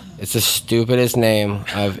this? It's the stupidest name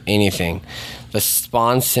of anything. The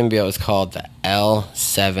Spawn symbiote is called the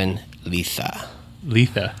L7 Letha.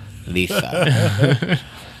 Letha.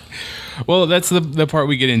 Well, that's the part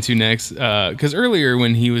we get into next. Because earlier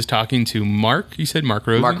when he was talking to Mark, you said Mark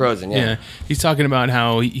Rosen? Mark Rosen, yeah. He's talking about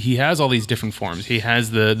how he has all these different forms. He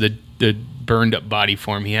has the burned up body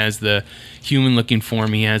form. He has the human looking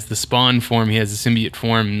form. He has the Spawn form. He has the symbiote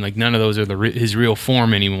form. And like none of those are his real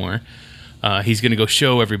form anymore. He's going to go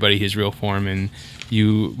show everybody his real form. And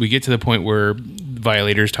we get to the point where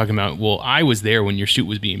Violator's talking about, well, I was there when your suit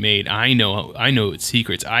was being made. I know its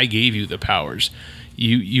secrets. I gave you the powers.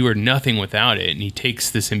 You are nothing without it. And he takes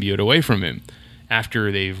the symbiote away from him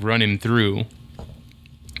after they've run him through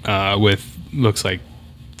with, looks like,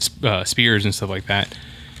 spears and stuff like that.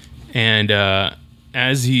 And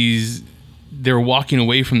as they're walking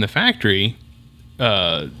away from the factory,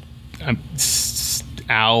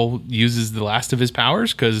 Al uses the last of his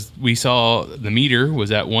powers, because we saw the meter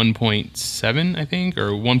was at 1.7, I think, or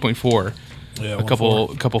 1.4 a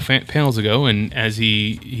couple panels ago, and as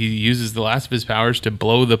he uses the last of his powers to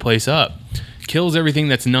blow the place up, kills everything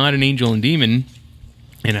that's not an angel and demon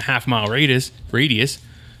in a half-mile radius,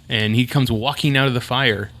 and he comes walking out of the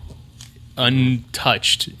fire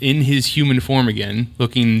untouched in his human form again,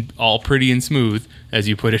 looking all pretty and smooth, as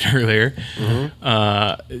you put it earlier.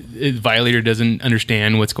 Mm-hmm. Violator doesn't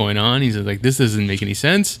understand what's going on. He's like, this doesn't make any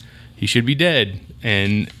sense. He should be dead.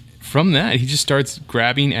 And from that, he just starts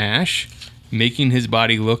grabbing Ash, making his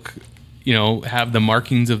body look, have the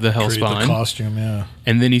markings of the Hellspawn. The costume, yeah.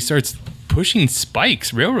 And then he starts pushing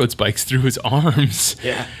railroad spikes through his arms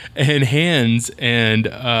and hands, and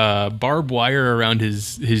barbed wire around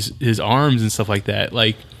his arms and stuff like that.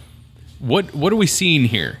 Like, what are we seeing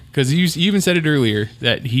here? Because you even said it earlier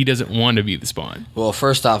that he doesn't want to be the Spawn. Well,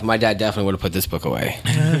 first off, my dad definitely would have put this book away.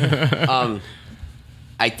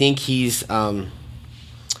 I think he's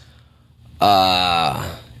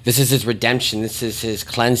this is his redemption. This is his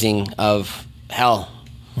cleansing of hell.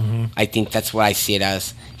 Mm-hmm. I think that's what I see it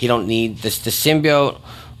as. He don't need this. The symbiote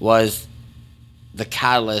was the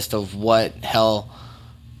catalyst of what hell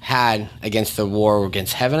had against the war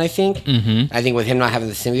against heaven, I think. Mm-hmm. I think with him not having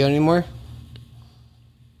the symbiote anymore,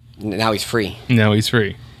 now he's free.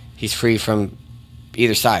 He's free from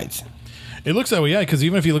either sides. It looks that way, yeah, because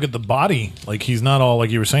even if you look at the body, like, he's not all, like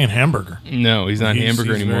you were saying, hamburger. No, he's not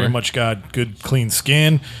hamburger anymore. He's very much got good, clean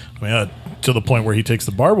skin. I mean, to the point where he takes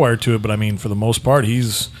the barbed wire to it, but I mean, for the most part,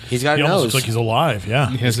 he's got a nose. Looks like he's alive, yeah.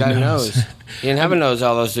 He's got a nose. He didn't have a nose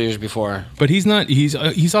all those years before. But he's not.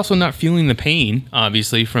 He's also not feeling the pain,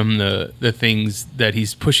 obviously, from the things that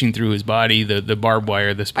he's pushing through his body, the barbed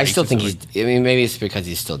wire, the spikes. I still think maybe it's because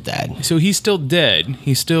he's still dead. So he's still dead.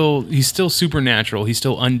 He's still supernatural. He's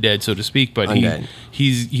still undead, so to speak. But undead.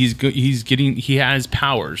 He has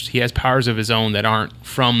powers. He has powers of his own that aren't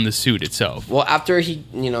from the suit itself. Well, after he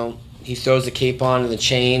throws the cape on and the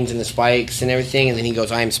chains and the spikes and everything, and then he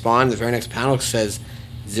goes, "I am Spawn." The very next panel says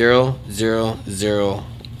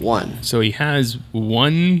 0001. So he has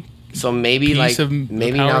one. So maybe now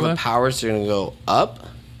the powers are going to go up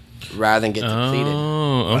rather than get depleted.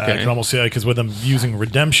 Oh, okay. I can almost see that, because with him using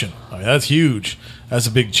redemption, I mean, that's huge. That's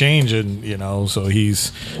a big change, and so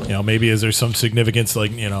he's maybe is there some significance,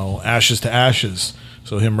 like ashes to ashes.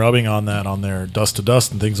 So him rubbing on that on there, dust to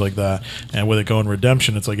dust and things like that. And with it going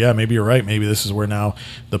redemption, it's like, yeah, maybe you're right. Maybe this is where now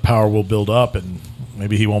the power will build up, and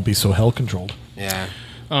maybe he won't be so hell controlled. Yeah.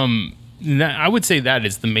 I would say that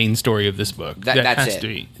is the main story of this book. It has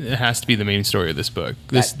to be the main story of this book.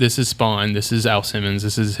 This is Spawn. This is Al Simmons.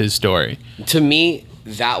 This is his story. To me,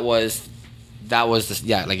 that was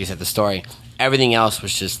like you said, the story. Everything else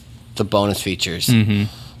was just the bonus features. Mm-hmm.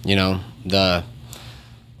 The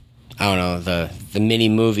mini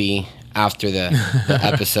movie after the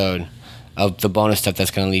episode of the bonus stuff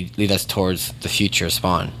that's going to lead us towards the future of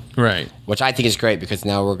Spawn. Right. Which I think is great, because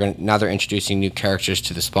now they're introducing new characters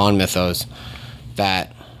to the Spawn mythos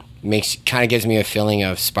that kind of gives me a feeling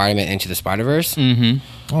of Spider-Man Into the Spider-Verse.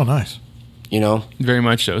 Mm-hmm. Oh, nice. Very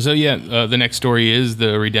much so. So yeah, the next story is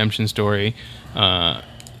the redemption story.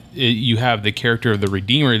 You have the character of the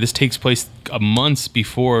Redeemer. This takes place months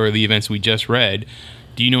before the events we just read.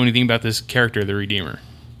 Do you know anything about this character, the Redeemer?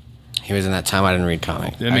 He was in that time I didn't read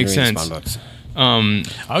comic. That makes sense. Spawn books. I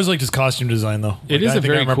always liked his costume design, though. It is a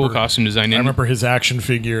very cool costume design. I remember his action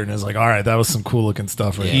figure, and it's like, all right, that was some cool looking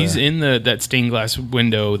stuff. He's in that stained glass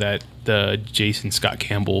window that the Jason Scott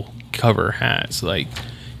Campbell cover has. Like,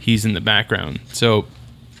 he's in the background. So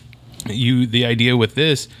the idea with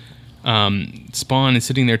this, Spawn is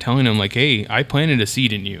sitting there telling him like, hey, I planted a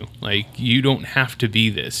seed in you. Like, you don't have to be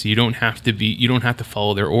this. You don't have to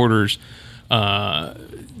follow their orders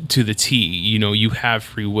to the T. You know, you have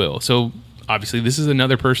free will. So obviously this is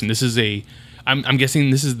another person. This is I'm guessing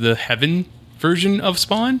this is the heaven version of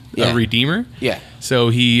Spawn, a Redeemer. Yeah. So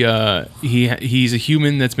he's a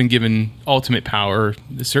human that's been given ultimate power,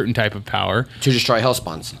 a certain type of power To destroy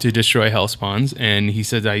Hellspawns. to destroy hellspawns. And he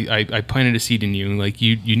says, I planted a seed in you. Like,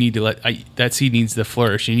 you need to that seed needs to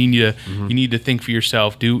flourish. You need to think for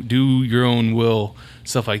yourself, do your own will,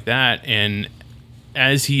 stuff like that. And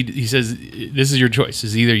as he says, this is your choice.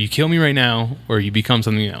 Is either you kill me right now or you become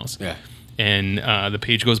something else. Yeah. And the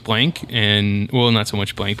page goes blank, and well, not so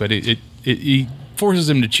much blank, but he forces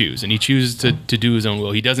him to choose, and he chooses to do his own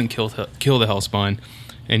will. He doesn't kill the Hellspawn,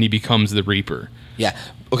 and he becomes the Reaper. Yeah.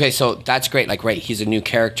 Okay, so that's great. Like, right, he's a new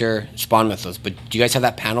character, Spawn Mythos. But do you guys have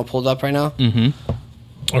that panel pulled up right now?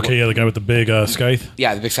 Mm-hmm. Okay, yeah, the guy with the big scythe.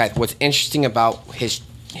 Yeah, the big scythe. What's interesting about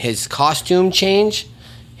his costume change,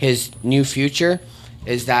 his new future,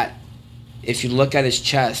 is that if you look at his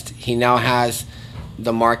chest, he now has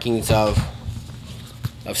the markings of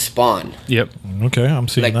Spawn. Yep. Okay, I'm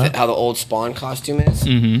seeing Like that. how the old Spawn costume is.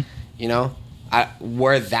 Mm-hmm. You know?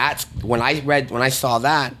 When I saw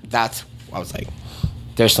that, I was like,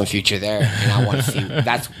 there's some future there, and I want to see.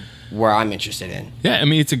 That's where I'm interested in. Yeah, I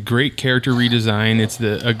mean, it's a great character redesign. It's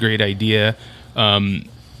a great idea.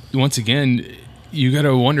 Once again, you got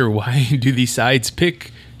to wonder, why do these sides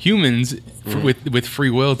pick humans with free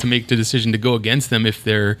will to make the decision to go against them if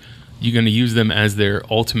you're going to use them as their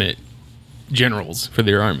ultimate generals for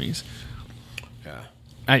their armies? Yeah.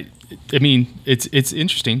 I mean, it's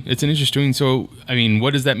interesting. It's an interesting. So, I mean,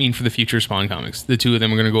 what does that mean for the future Spawn comics? The two of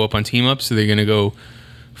them are going to go up on team ups, so they're going to go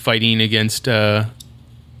fighting against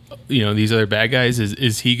these other bad guys.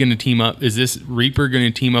 Is he going to team up? Is this Reaper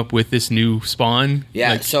going to team up with this new Spawn?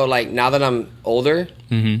 Yeah. So now that I'm older,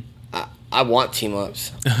 Mm-hmm. I want team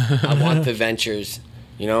ups. I want the ventures.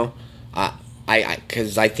 You know,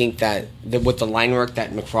 because I think that with the line work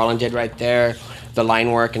that McFarlane did right there, the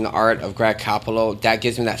line work and the art of Greg Capullo, that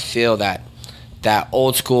gives me that feel, that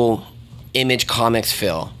old school Image Comics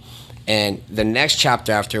feel. And the next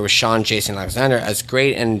chapter after was Sean Jason Alexander. As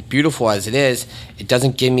great and beautiful as it is, it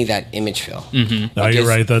doesn't give me that Image feel. Mm-hmm. No, you're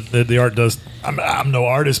right. That the art does. I'm no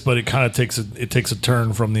artist, but it kind of takes a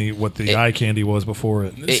turn from what the eye candy was before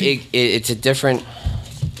it. It's a different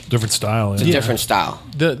Style. It's a different style.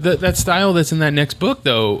 That style that's in that next book,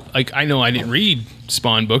 though, like, I know I didn't read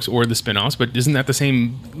Spawn books or the spin-offs, but isn't that the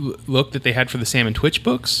same look that they had for the Sam and Twitch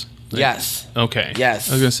books? Yes. Okay. Yes.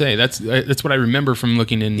 I was gonna say that's what I remember from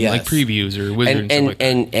looking in like previews or Wizard and stuff like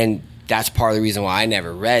that. And that's part of the reason why I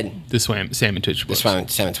never read This Sam and Twitch books.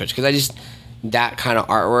 Sam and Twitch, because I just, that kind of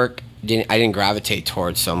artwork I didn't gravitate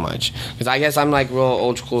towards so much, because I guess I'm like real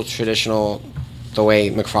old school traditional, the way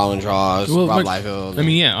McFarlane draws, Rob Liefeld. I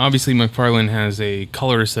mean, yeah, obviously McFarlane has a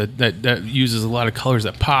colorist that uses a lot of colors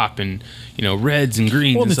that pop, and reds and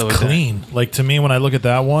greens. Well, and it's stuff like clean. Like, to me, when I look at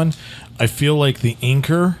that one, I feel like the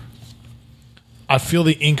inker's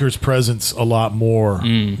presence a lot more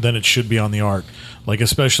than it should be on the art. Like,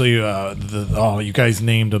 especially you guys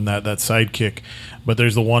named him that sidekick, but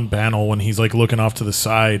there's the one panel when he's like looking off to the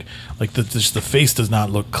side, like the face does not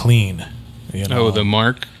look clean. Oh, the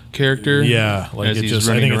Mark character. Yeah, like as it he's just.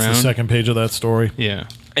 I running think it's around. the second page of that story. Yeah.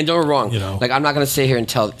 And don't get me wrong, You know. like, I'm not gonna sit here and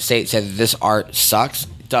say that this art sucks.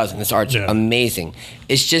 It doesn't. This art's amazing.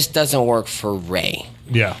 It just doesn't work for Ray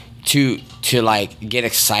Yeah. to like get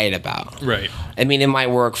excited about. Right. I mean, it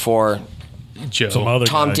might work for Joe. Some other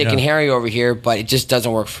Tom, guy, Dick, yeah. and Harry over here, but it just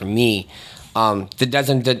doesn't work for me.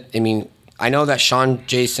 I know that Sean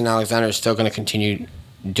Jason Alexander is still going to continue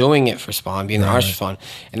doing it for Spawn, being the artist for Spawn,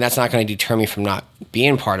 and that's not going to deter me from not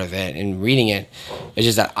being part of it and reading it. It's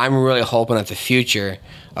just that I'm really hoping that the future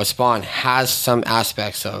of Spawn has some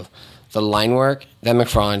aspects of the line work that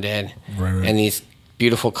McFarlane did, Right. and these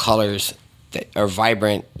beautiful colors that are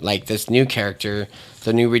vibrant, like this new character,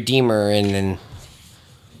 the new Redeemer, and then,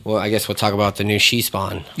 well, I guess we'll talk about the new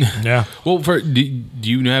She-Spawn. Yeah. Well, do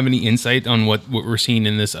you have any insight on what we're seeing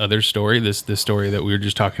in this other story, this story that we were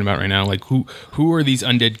just talking about right now? Like, who are these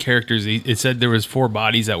undead characters? It said there was 4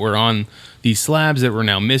 bodies that were on these slabs that were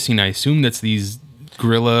now missing. I assume that's these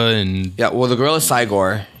gorilla and... Yeah, well, the gorilla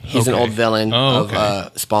Cygor, he's an Okay. old villain of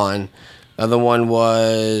Spawn. The other one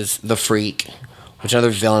was the Freak, which is another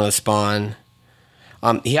villain of Spawn.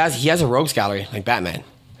 He has a rogues gallery like Batman.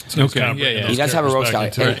 So it's Okay, kind of yeah, bringing yeah. He those does have a rogues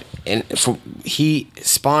characters gallery, back into it. and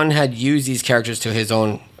Spawn had used these characters to his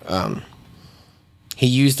own. He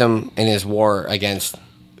used them in his war against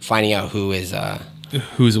finding out who his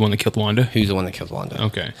Who's the one that killed Wanda? Who's the one that killed Wanda?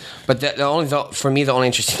 Okay. But for me, the only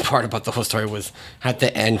interesting part about the whole story was at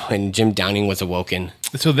the end when Jim Downing was awoken.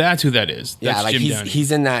 So that's who that is. That's Yeah, like Jim Downey.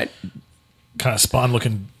 he's in that. Kind of Spawn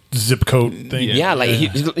looking zip coat thing. Yeah, like he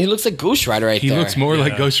looks like Ghost Rider right He there. looks more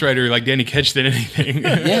like Ghost Rider, like Danny Ketch than anything.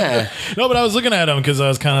 Yeah. No, but I was looking at him because I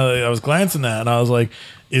was glancing at, and I was like,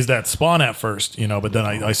 "Is that Spawn at first?" You know, but then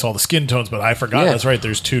I saw the skin tones, but I forgot. Yeah. That's right.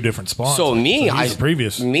 There's 2 different Spawns. So he's the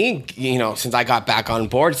previous. Since I got back on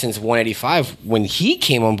board since 185, when he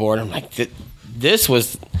came on board, I'm like, this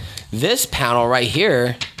panel right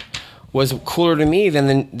here was cooler to me than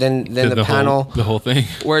the panel, the whole thing,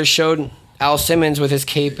 where it showed Al Simmons with his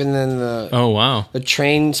cape and then the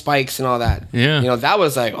train spikes and all that. Yeah, that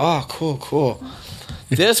was like, oh, cool.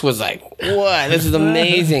 This was like, what? This is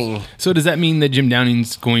amazing. So does that mean that Jim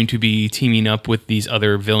Downing's going to be teaming up with these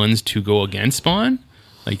other villains to go against Spawn?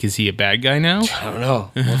 Like, is he a bad guy now? I don't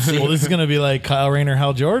know. We'll see. Well, this is going to be like Kyle Rayner,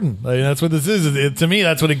 Hal Jordan. Like, that's what this is. To me,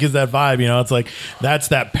 that's what it gives that vibe. You know, it's like that's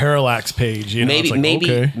that Parallax page. You know, it's like,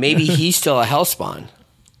 maybe he's still a Hellspawn.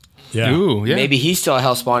 Yeah. Ooh, yeah. Maybe he's still a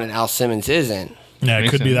Hellspawn and Al Simmons isn't. Yeah, it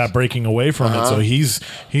Makes could be sense. that breaking away from it. So he's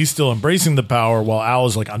still embracing the power while Al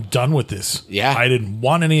is like, I'm done with this. Yeah. I didn't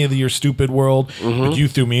want any of your stupid world, but you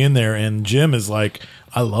threw me in there. And Jim is like,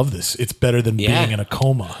 I love this. It's better than being in a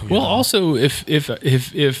coma. you Well, know? also,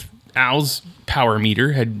 if Al's power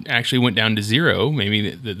meter had actually went down to 0,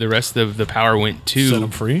 maybe the rest of the power went to set him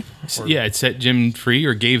free. Yeah, it set Jim free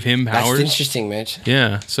or gave him powers. That's interesting, Mitch.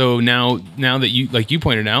 Yeah. So now that you, like you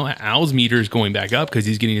pointed out, Al's meter is going back up because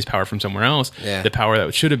he's getting his power from somewhere else. Yeah. The power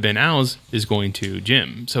that should have been Al's is going to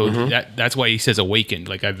Jim. So that's why he says awakened,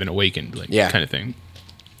 like I've been awakened, like kind of thing.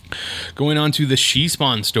 Going on to the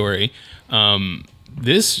She-Spawn story,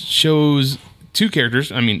 this shows 2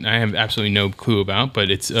 characters. I mean, I have absolutely no clue about, but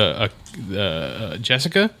it's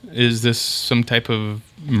Jessica. Is this some type of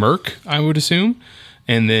merc, I would assume?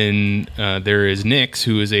 And then there is Nyx,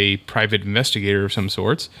 who is a private investigator of some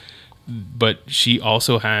sorts. But she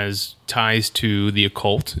also has ties to the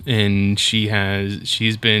occult, and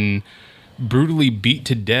she's been brutally beat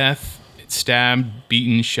to death, stabbed,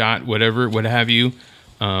 beaten, shot, whatever, what have you,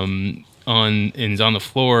 is on the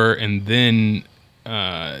floor, and then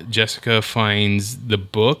Jessica finds the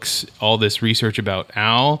books, all this research about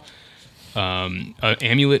Al, an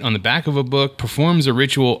amulet on the back of a book, performs a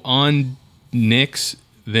ritual on Nyx,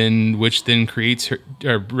 which then creates her,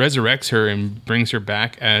 or resurrects her and brings her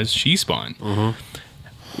back as She-Spawn.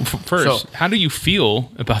 First, how do you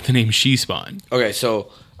feel about the name She-Spawn? Okay,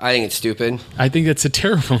 so I think it's stupid. I think that's a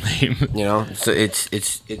terrible name. You know, so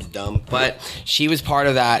it's dumb. But she was part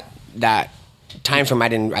of that time frame. I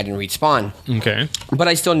didn't read Spawn. Okay. But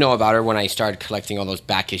I still know about her when I started collecting all those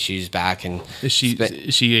back issues back. And Is she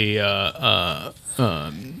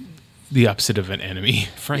the opposite of an enemy?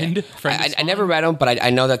 Friend? I never read them, but I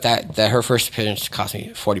know that her first appearance cost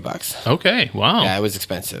me $40. Okay. Wow. Yeah, it was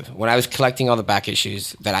expensive. When I was collecting all the back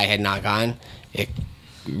issues that I had not gotten, it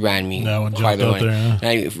ran me That one quite a bit of jumped money. out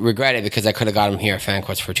there, And I regret it because I could have got them here at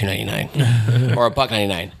FanQuest for $2.99 or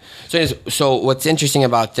 $1.99. So what's interesting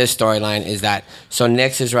about this storyline is that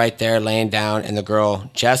Nyx is right there laying down, and the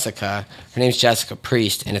girl Jessica, her name's Jessica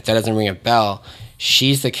Priest, and if that doesn't ring a bell,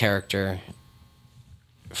 she's the character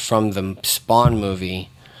from the Spawn movie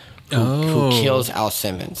who kills Al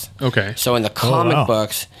Simmons. Okay. So in the comic wow.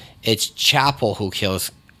 books, it's Chapel who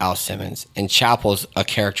kills Al Simmons, and Chapel's a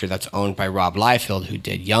character that's owned by Rob Liefeld, who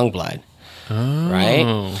did Youngblood.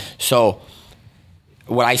 Right? So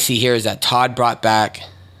what I see here is that Todd brought back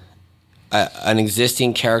an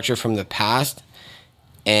existing character from the past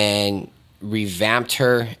and revamped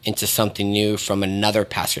her into something new from another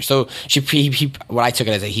pastor. So what I took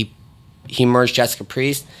it as he merged Jessica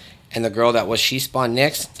Priest and the girl that was She-Spawn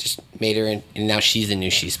Nyx, just made her in, and now she's the new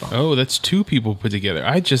She-Spawn. Oh, that's 2 people put together.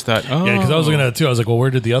 I just thought, Yeah, because I was looking at it too. I was like, well, where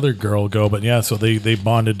did the other girl go? But yeah, so they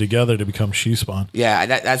bonded together to become She-Spawn. Yeah,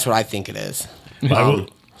 that's what I think it is. Well,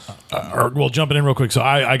 jumping in real quick. So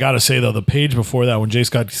I got to say, though, the page before that, when J.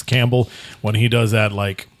 Scott Campbell, when he does that,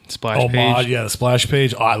 like, Splash homage, page. yeah, the splash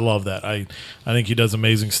page. Oh, I love that. I think he does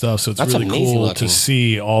amazing stuff. So it's That's really amazing cool looking. to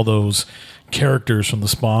see all those characters from the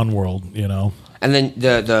Spawn world, you know. And then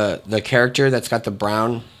the character that's got the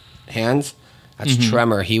brown hands, that's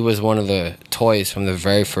Tremor. He was one of the toys from the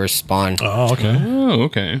very first Spawn. Oh, okay. oh,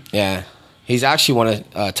 okay. Yeah. He's actually one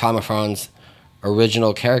of Tom McFarlane's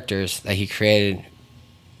original characters that he created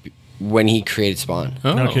when he created Spawn.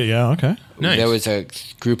 Oh, Okay, yeah, okay. nice. There was a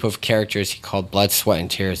group of characters he called Blood, Sweat, and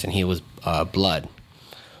Tears, and he was Blood.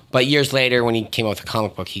 But years later, when he came out with a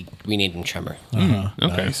comic book, he renamed him Tremor. Okay.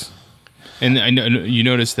 Nice. And I know you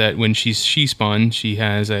notice that when she spun, she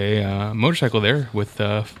has a motorcycle there with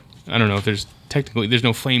I don't know if there's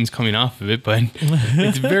no flames coming off of it, but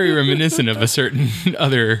it's very reminiscent of a certain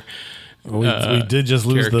other. We did just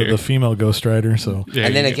lose the female Ghost Rider, so Yeah,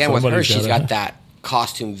 And then you again with her, somebody's she's gotta- got that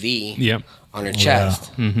costume V Yep. on her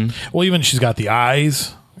chest. Well, even she's got the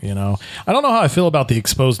eyes. You know, I don't know how I feel about the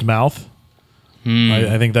exposed mouth.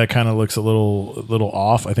 I think that kind of looks a little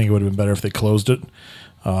off. I think it would have been better if they closed it.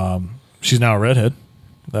 She's now a redhead.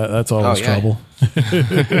 That's always yeah. trouble,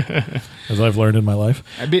 as I've learned in my life.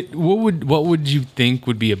 I bet, what would you think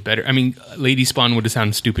would be a better? I mean, Lady Spawn would have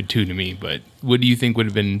sounded stupid too to me, but what do you think would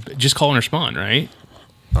have been just calling her Spawn, right?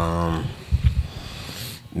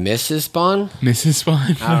 Mrs. Spawn? Mrs.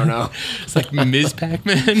 Spawn. I don't know. It's like Ms.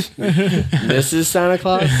 Pac-Man. Mrs. Santa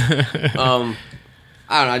Claus? I don't know.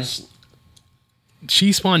 I just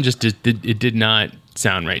She Spawn just did not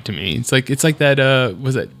sound right to me. It's like that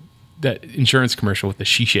was that insurance commercial with the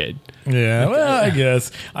she shed. Yeah, well, I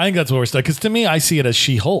guess I think that's what we're stuck. Because to me, I see it as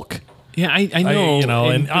She-Hulk. Yeah, I know.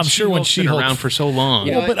 and but I'm sure when She-Hulk's been She-Hulk around for so long.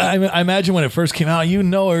 You know, Well, but I imagine when it first came out,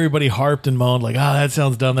 everybody harped and moaned like, that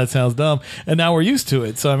sounds dumb, and now we're used to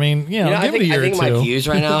it. So I mean, You know, give it a year I think or two. my views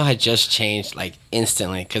right now had just changed like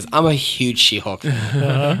instantly because I'm a huge She-Hulk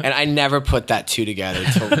fan, and I never put that two together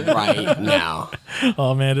till right now.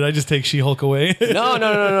 Oh man, did I just take She-Hulk away? No.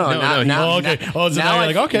 No, okay. So now you're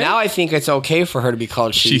like, okay. Now I think it's okay for her to be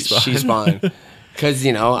called She-Spawn. She-Spawn. Because,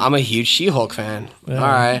 I'm a huge She-Hulk fan. All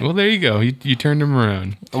right. Well, there you go. You turned him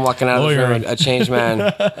around. I'm walking out of the room a changed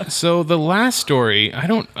man. So the last story, I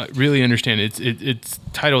don't really understand. It's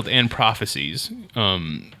titled "And Prophecies."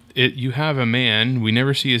 You have a man. We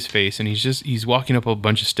never see his face, and he's walking up a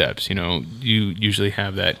bunch of steps. You usually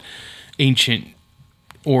have that ancient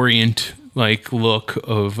Orient like look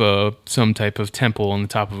of some type of temple on the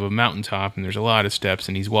top of a mountaintop, and there's a lot of steps,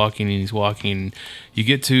 and he's walking. You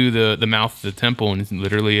get to the mouth of the temple, and it's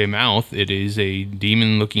literally a mouth. It is a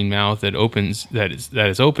demon-looking mouth that opens. That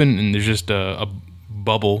is open, and there's just a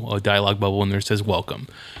bubble, a dialogue bubble, and there says "Welcome."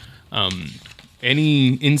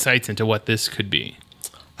 Any insights into what this could be?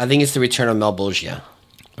 I think it's the return of Malbolgia.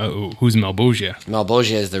 Oh, who's Malbolgia?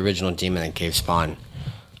 Malbolgia is the original demon that gave Spawn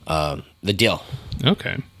the deal.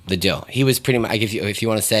 Okay. The deal. He was pretty much, if you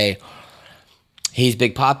want to say, he's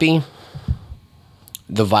Big Poppy,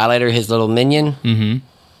 the Violator, his little minion,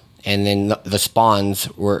 and then the Spawns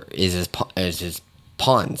is his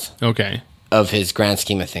pawns Okay. of his grand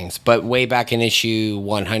scheme of things. But way back in issue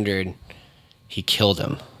 100, he killed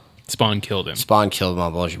him. Spawn killed him. Spawn killed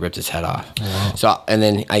Malbolgia, ripped his head off. Wow. So, and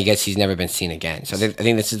then I guess he's never been seen again. So I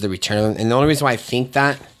think this is the return of him. And the only reason why I think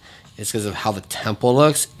that is because of how the temple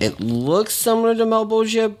looks. It looks similar to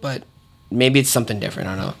Malbolgia, but maybe it's something different.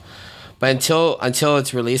 I don't know. But until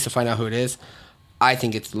it's released to find out who it is, I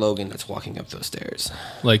think it's Logan that's walking up those stairs.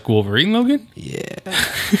 Like Wolverine Logan? Yeah.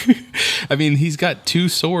 I mean, he's got two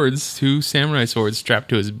samurai swords strapped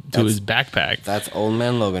to his backpack. That's old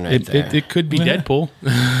man Logan right there. It could be Deadpool.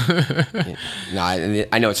 No,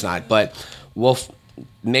 I know it's not. But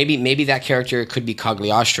maybe that character could be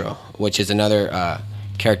Cagliostro, which is another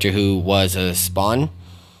character who was a Spawn.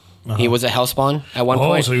 He was a Hellspawn at one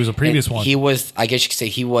point. Oh, so he was a previous And one. He was, I guess you could say,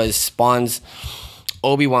 he was Spawn's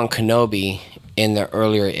Obi-Wan Kenobi in the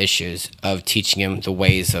earlier issues of teaching him the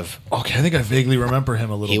ways of. Okay, I think I vaguely remember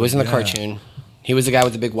him a little. He was in the cartoon. He was the guy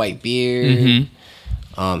with the big white beard.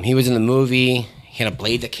 He was in the movie. He had a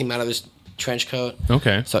blade that came out of his trench coat.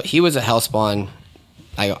 Okay. So he was a Hellspawn.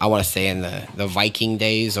 I want to say in the Viking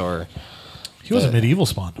days or He was a medieval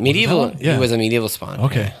Spawn. medieval. Was it that one? Yeah. He was a medieval Spawn.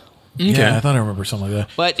 Okay. Okay. Yeah, I thought I remember something like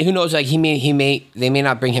that. But who knows? Like they may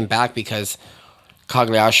not bring him back because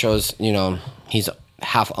Cagliostro's, he's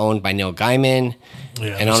half owned by Neil Gaiman.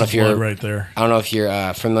 Yeah, and I don't know if you're right there. I don't know if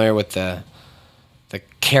you're familiar with the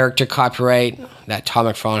character copyright that Todd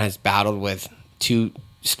McFarlane has battled with two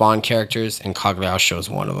Spawn characters, and Cagliostro is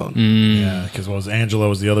one of them. Yeah, because Angela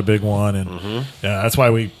was the other big one, and yeah, that's why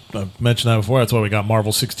we mentioned that before. That's why we got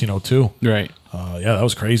Marvel 1602. Right. Yeah, that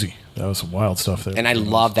was crazy. That was some wild stuff there. And I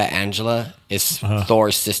love that Angela is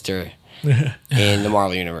Thor's sister in the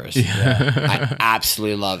Marvel Universe. I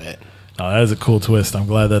absolutely love it. That is a cool twist. I'm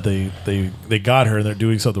glad that they got her and they're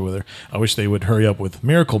doing something with her. I wish they would hurry up with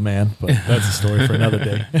Miracle Man, but that's a story for another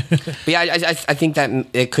day. But yeah, I think that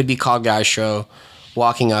it could be Cagliostro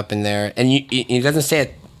walking up in there, and it doesn't say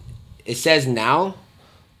it. It says now,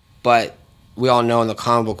 but we all know in the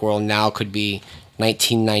comic book world now could be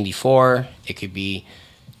 1994. It could be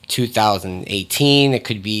 2018. It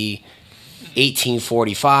could be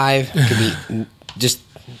 1845. It could be just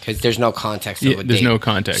because there's no context. Yeah, there's no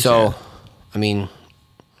context. So, yeah. I mean,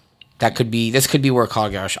 This could be where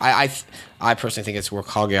Khal Giashro. I personally think it's where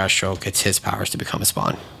Khal Giashro gets his powers to become a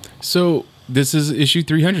Spawn. So this is issue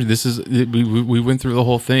 300. This is we went through the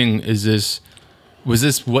whole thing. Was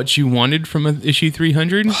this what you wanted from issue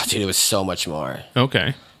 300? Oh, dude, it was so much more.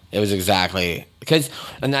 Okay. It was exactly because,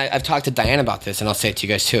 and I've talked to Diane about this, and I'll say it to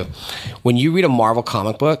you guys too. When you read a Marvel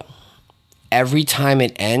comic book, every time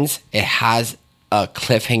it ends, it has a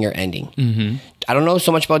cliffhanger ending. Mm-hmm. I don't know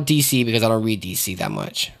so much about DC because I don't read DC that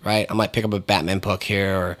much, right? I might pick up a Batman book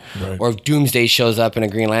here, or if Doomsday shows up in a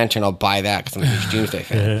Green Lantern, I'll buy that because I'm a huge Doomsday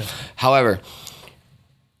fan. Yeah. However,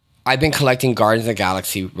 I've been collecting Guardians of the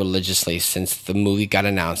Galaxy religiously since the movie got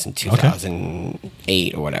announced in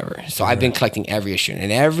 2008 or whatever. So I've been collecting every issue.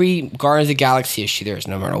 And every Guardians of the Galaxy issue there is,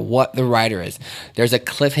 no matter what the writer is, there's a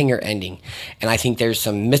cliffhanger ending. And I think there's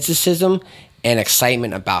some mysticism and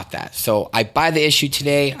excitement about that. So I buy the issue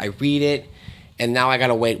today, I read it, and now I got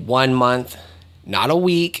to wait 1 month, not a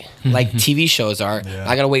week, like TV shows are. Yeah.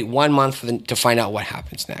 I got to wait 1 month to find out what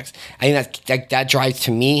happens next. I think that drives,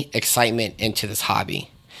 to me, excitement into this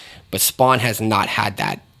hobby. But Spawn has not had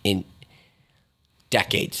that in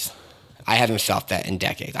decades. I haven't felt that in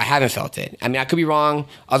decades. I haven't felt it. I mean, I could be wrong.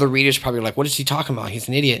 Other readers probably are like, what is he talking about? He's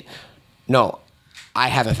an idiot. No, I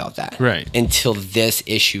haven't felt that. Right. Until this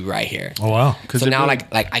issue right here. Oh, wow. So now, like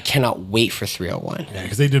I cannot wait for 301. Yeah,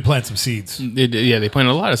 because they did plant some seeds. They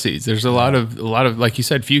planted a lot of seeds. There's a lot of, like you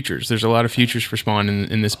said, futures. There's a lot of futures for Spawn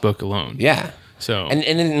in this book alone. Yeah. So and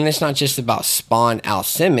it's not just about Spawn, Al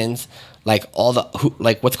Simmons. Like all the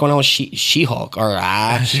what's going on with She-Hulk or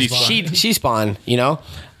She-Spawn, you know?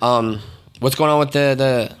 What's going on with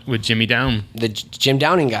the with Jimmy Down, the Jim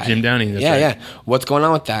Downing guy? Jim Downing, that's right. Yeah. What's going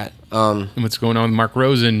on with that? And what's going on with Mark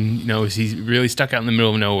Rosen? You know, is he really stuck out in the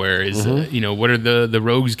middle of nowhere? Is you know, what are the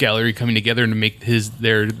Rogues Gallery coming together to make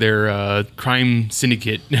their crime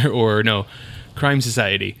syndicate or no crime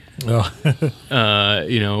society? Oh.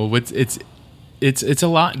 You know, it's a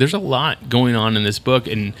lot. There's a lot going on in this book,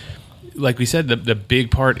 and like we said, the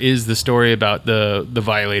big part is the story about the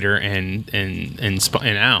Violator and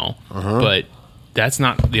Al, but that's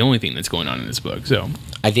not the only thing that's going on in this book. So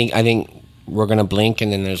I think we're gonna blink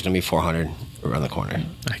and then there's gonna be 400 around the corner.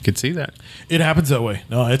 I could see that. It happens that way.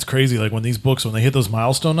 No, it's crazy. Like when these books, when they hit those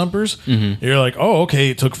milestone numbers, you're like, oh, okay,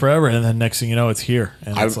 it took forever, and then next thing you know, it's here.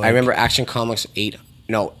 And I remember Action Comics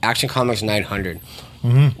 900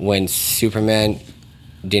 when Superman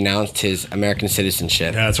denounced his American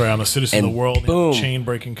citizenship. Yeah, that's right. I'm a citizen of the world. Boom, chain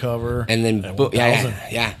breaking cover. And then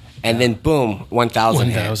yeah. And then boom,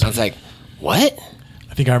 1,000. I was like, what?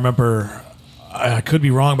 I think I remember. I could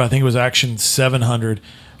be wrong, but I think it was Action 700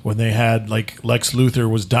 when they had like Lex Luthor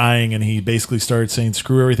was dying and he basically started saying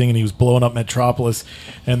screw everything and he was blowing up Metropolis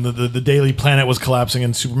and the Daily Planet was collapsing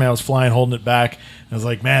and Superman was flying holding it back. And I was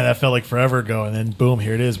like, man, that felt like forever ago. And then boom,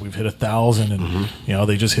 here it is. We've hit 1,000 and you know,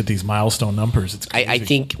 they just hit these milestone numbers. It's crazy. I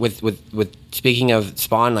think with speaking of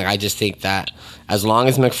Spawn, like I just think that as long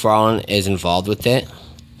as McFarlane is involved with it,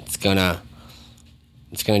 it's gonna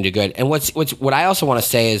do good. And what I also want to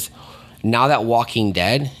say is now that Walking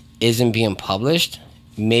Dead isn't being published,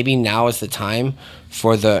 maybe now is the time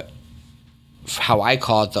for how I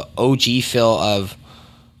call it, the OG feel of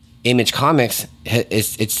Image Comics.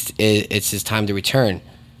 It's his time to return.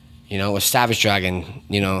 You know, with Savage Dragon,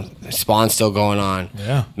 you know, Spawn's still going on.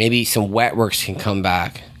 Yeah. Maybe some Wetworks can come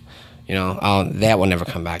back. You know, that will never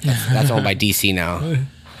come back. That's owned by DC now.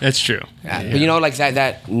 That's true. Yeah. But you know, like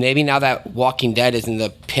that maybe now that Walking Dead is in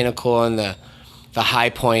the pinnacle and the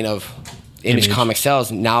high point of Image Comic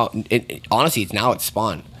sales, now honestly it's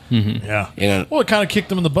Spawn. Yeah. You know, well, it kind of kicked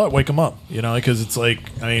them in the butt, wake them up, you know, because it's like,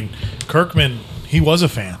 I mean, Kirkman, he was a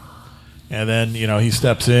fan. And then, you know, he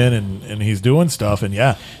steps in and he's doing stuff. And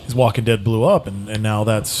yeah, his Walking Dead blew up. And now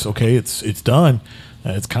that's okay. It's done.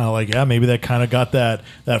 It's kind of like, yeah, maybe that kind of got that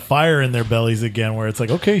fire in their bellies again where it's like,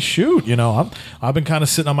 okay, shoot, you know, I've been kind of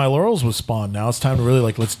sitting on my laurels with Spawn. Now it's time to really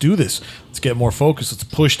like, let's do this. Let's get more focused. Let's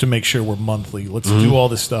push to make sure we're monthly. Let's do all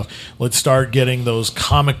this stuff. Let's start getting those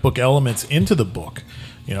comic book elements into the book.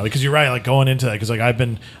 You know, because you're right, like going into that, because like I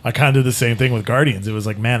kind of did the same thing with Guardians. It was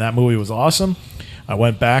like, man, that movie was awesome. I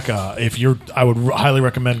went back. I would highly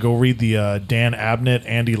recommend go read the Dan Abnett,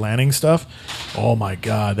 Andy Lanning stuff. Oh my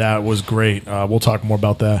God, that was great. We'll talk more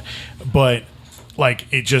about that. But like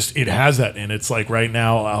it has that, and it's like right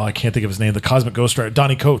now I can't think of his name. The Cosmic Ghost Rider,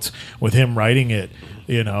 Donnie Cates, with him writing it.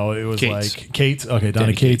 You know, it was Cates. like Cates. Okay,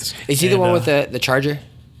 Donnie Cates. Is he the one with the Charger?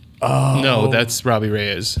 No, that's Robbie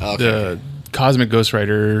Reyes. Okay. The Cosmic Ghost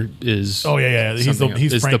Rider is. Oh yeah. He's Frank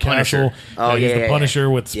the Punisher. Castle. He's the Punisher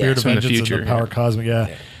with Spirit of from the Vengeance future, and the Power Cosmic.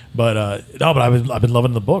 Yeah. But I've been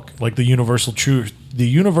loving the book, like the Universal Church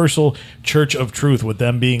of Truth, with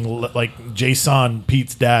them being like Jason,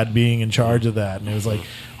 Pete's dad, being in charge of that, and it was like,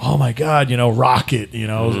 oh my God, Rocket,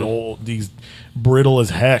 these brittle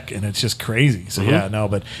as heck, and it's just crazy. So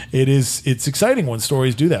but it's exciting when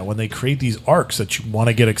stories do that, when they create these arcs that you want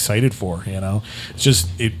to get excited for. It's just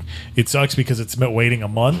it sucks because it's been waiting a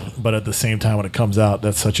month, but at the same time when it comes out,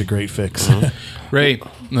 that's such a great fix. Ray,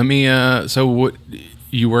 let me so what,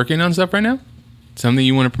 you working on stuff right now? Something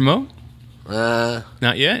you want to promote?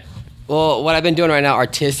 Not yet. Well, what I've been doing right now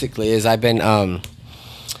artistically is I've been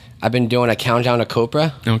doing a countdown to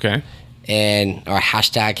Copra. Okay. Or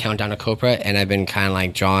hashtag countdown to Copra, and I've been kind of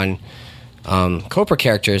like drawing Copra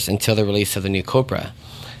characters until the release of the new Copra,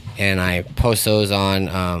 and I post those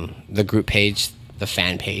on the group page, the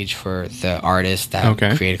fan page for the artist that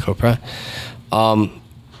created Copra.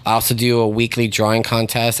 I also do a weekly drawing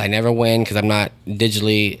contest. I never win because I'm not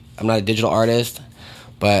a digital artist,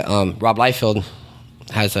 but Rob Liefeld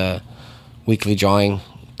has a weekly drawing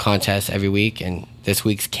contest every week, and this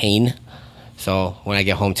week's Kane. So when I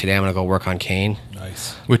get home today, I'm gonna go work on Kane.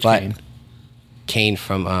 Nice. Which Kane? Kane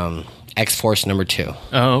from X-Force #2.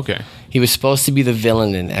 Oh, okay. He was supposed to be the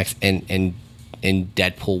villain in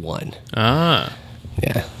Deadpool 1. Ah.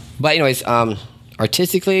 Yeah. But anyways,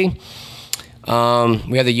 artistically, we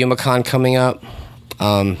have the YumaCon coming up.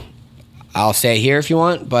 I'll say it here if you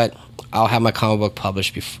want, but I'll have my comic book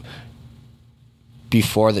published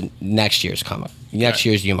before the next year's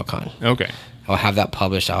year's YumaCon. Okay. I'll have that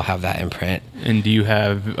published. I'll have that in print. And do you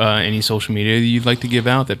have any social media that you'd like to give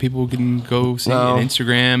out that people can go see? No. And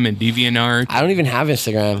Instagram and DeviantArt? I don't even have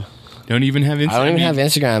Instagram. Don't even have Instagram? I don't even have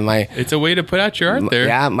Instagram. It's a way to put out your art there.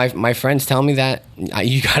 Yeah, my friends tell me that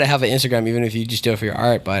you got to have an Instagram even if you just do it for your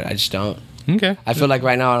art, but I just don't. Okay. I feel like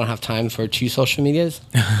right now I don't have time for 2 social medias.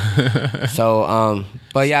 So,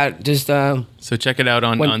 but yeah, just... so check it out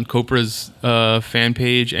on Copra's fan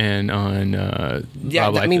page and on Rob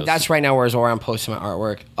Liefeld's. That's right now where I'm posting my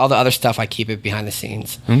artwork. All the other stuff, I keep it behind the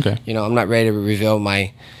scenes. Okay. I'm not ready to reveal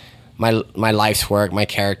my life's work, my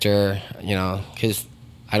character, because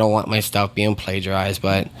I don't want my stuff being plagiarized.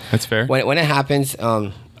 But that's fair. When it happens,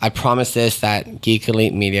 I promise that Geek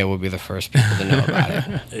Elite Media will be the first people to know about it.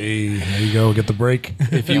 Hey, there you go. Get the break.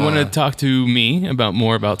 If you want to talk to me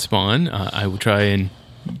more about Spawn, I will try and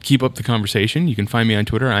keep up the conversation. You can find me on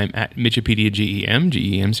Twitter. I'm at Mitchipedia GEM.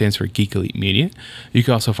 GEM stands for Geek Elite Media. You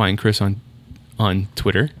can also find Chris on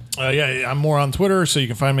Twitter. I'm more on Twitter, so you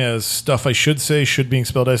can find me as Stuff I Should Say, should being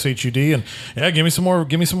spelled SHUD. And give me some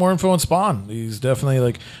more info on Spawn. He's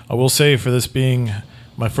definitely I will say, for this being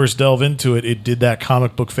my first delve into it, it did that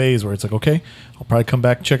comic book phase where it's like, okay, I'll probably come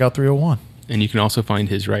back and check out 301. And you can also find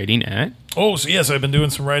his writing at... Oh, so yes, I've been doing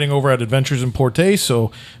some writing over at Adventures in Porte.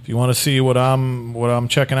 So if you want to see what I'm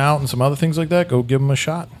checking out and some other things like that, go give them a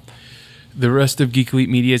shot. The rest of Geek Elite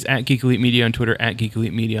Media is at Geek Elite Media on Twitter, at Geek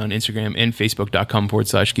Elite Media on Instagram, and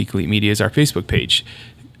Facebook.com/Geek Elite Media is our Facebook page.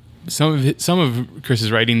 Some of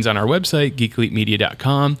Chris's writings on our website,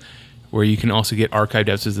 geekelitemedia.com, where you can also get archived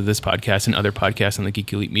episodes of this podcast and other podcasts on the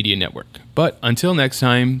Geek Elite Media Network. But until next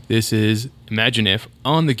time, this is Imagine If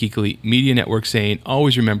on the Geek Elite Media Network saying,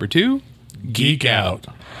 always remember to geek out.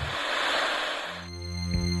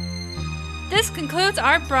 This concludes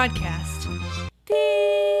our broadcast.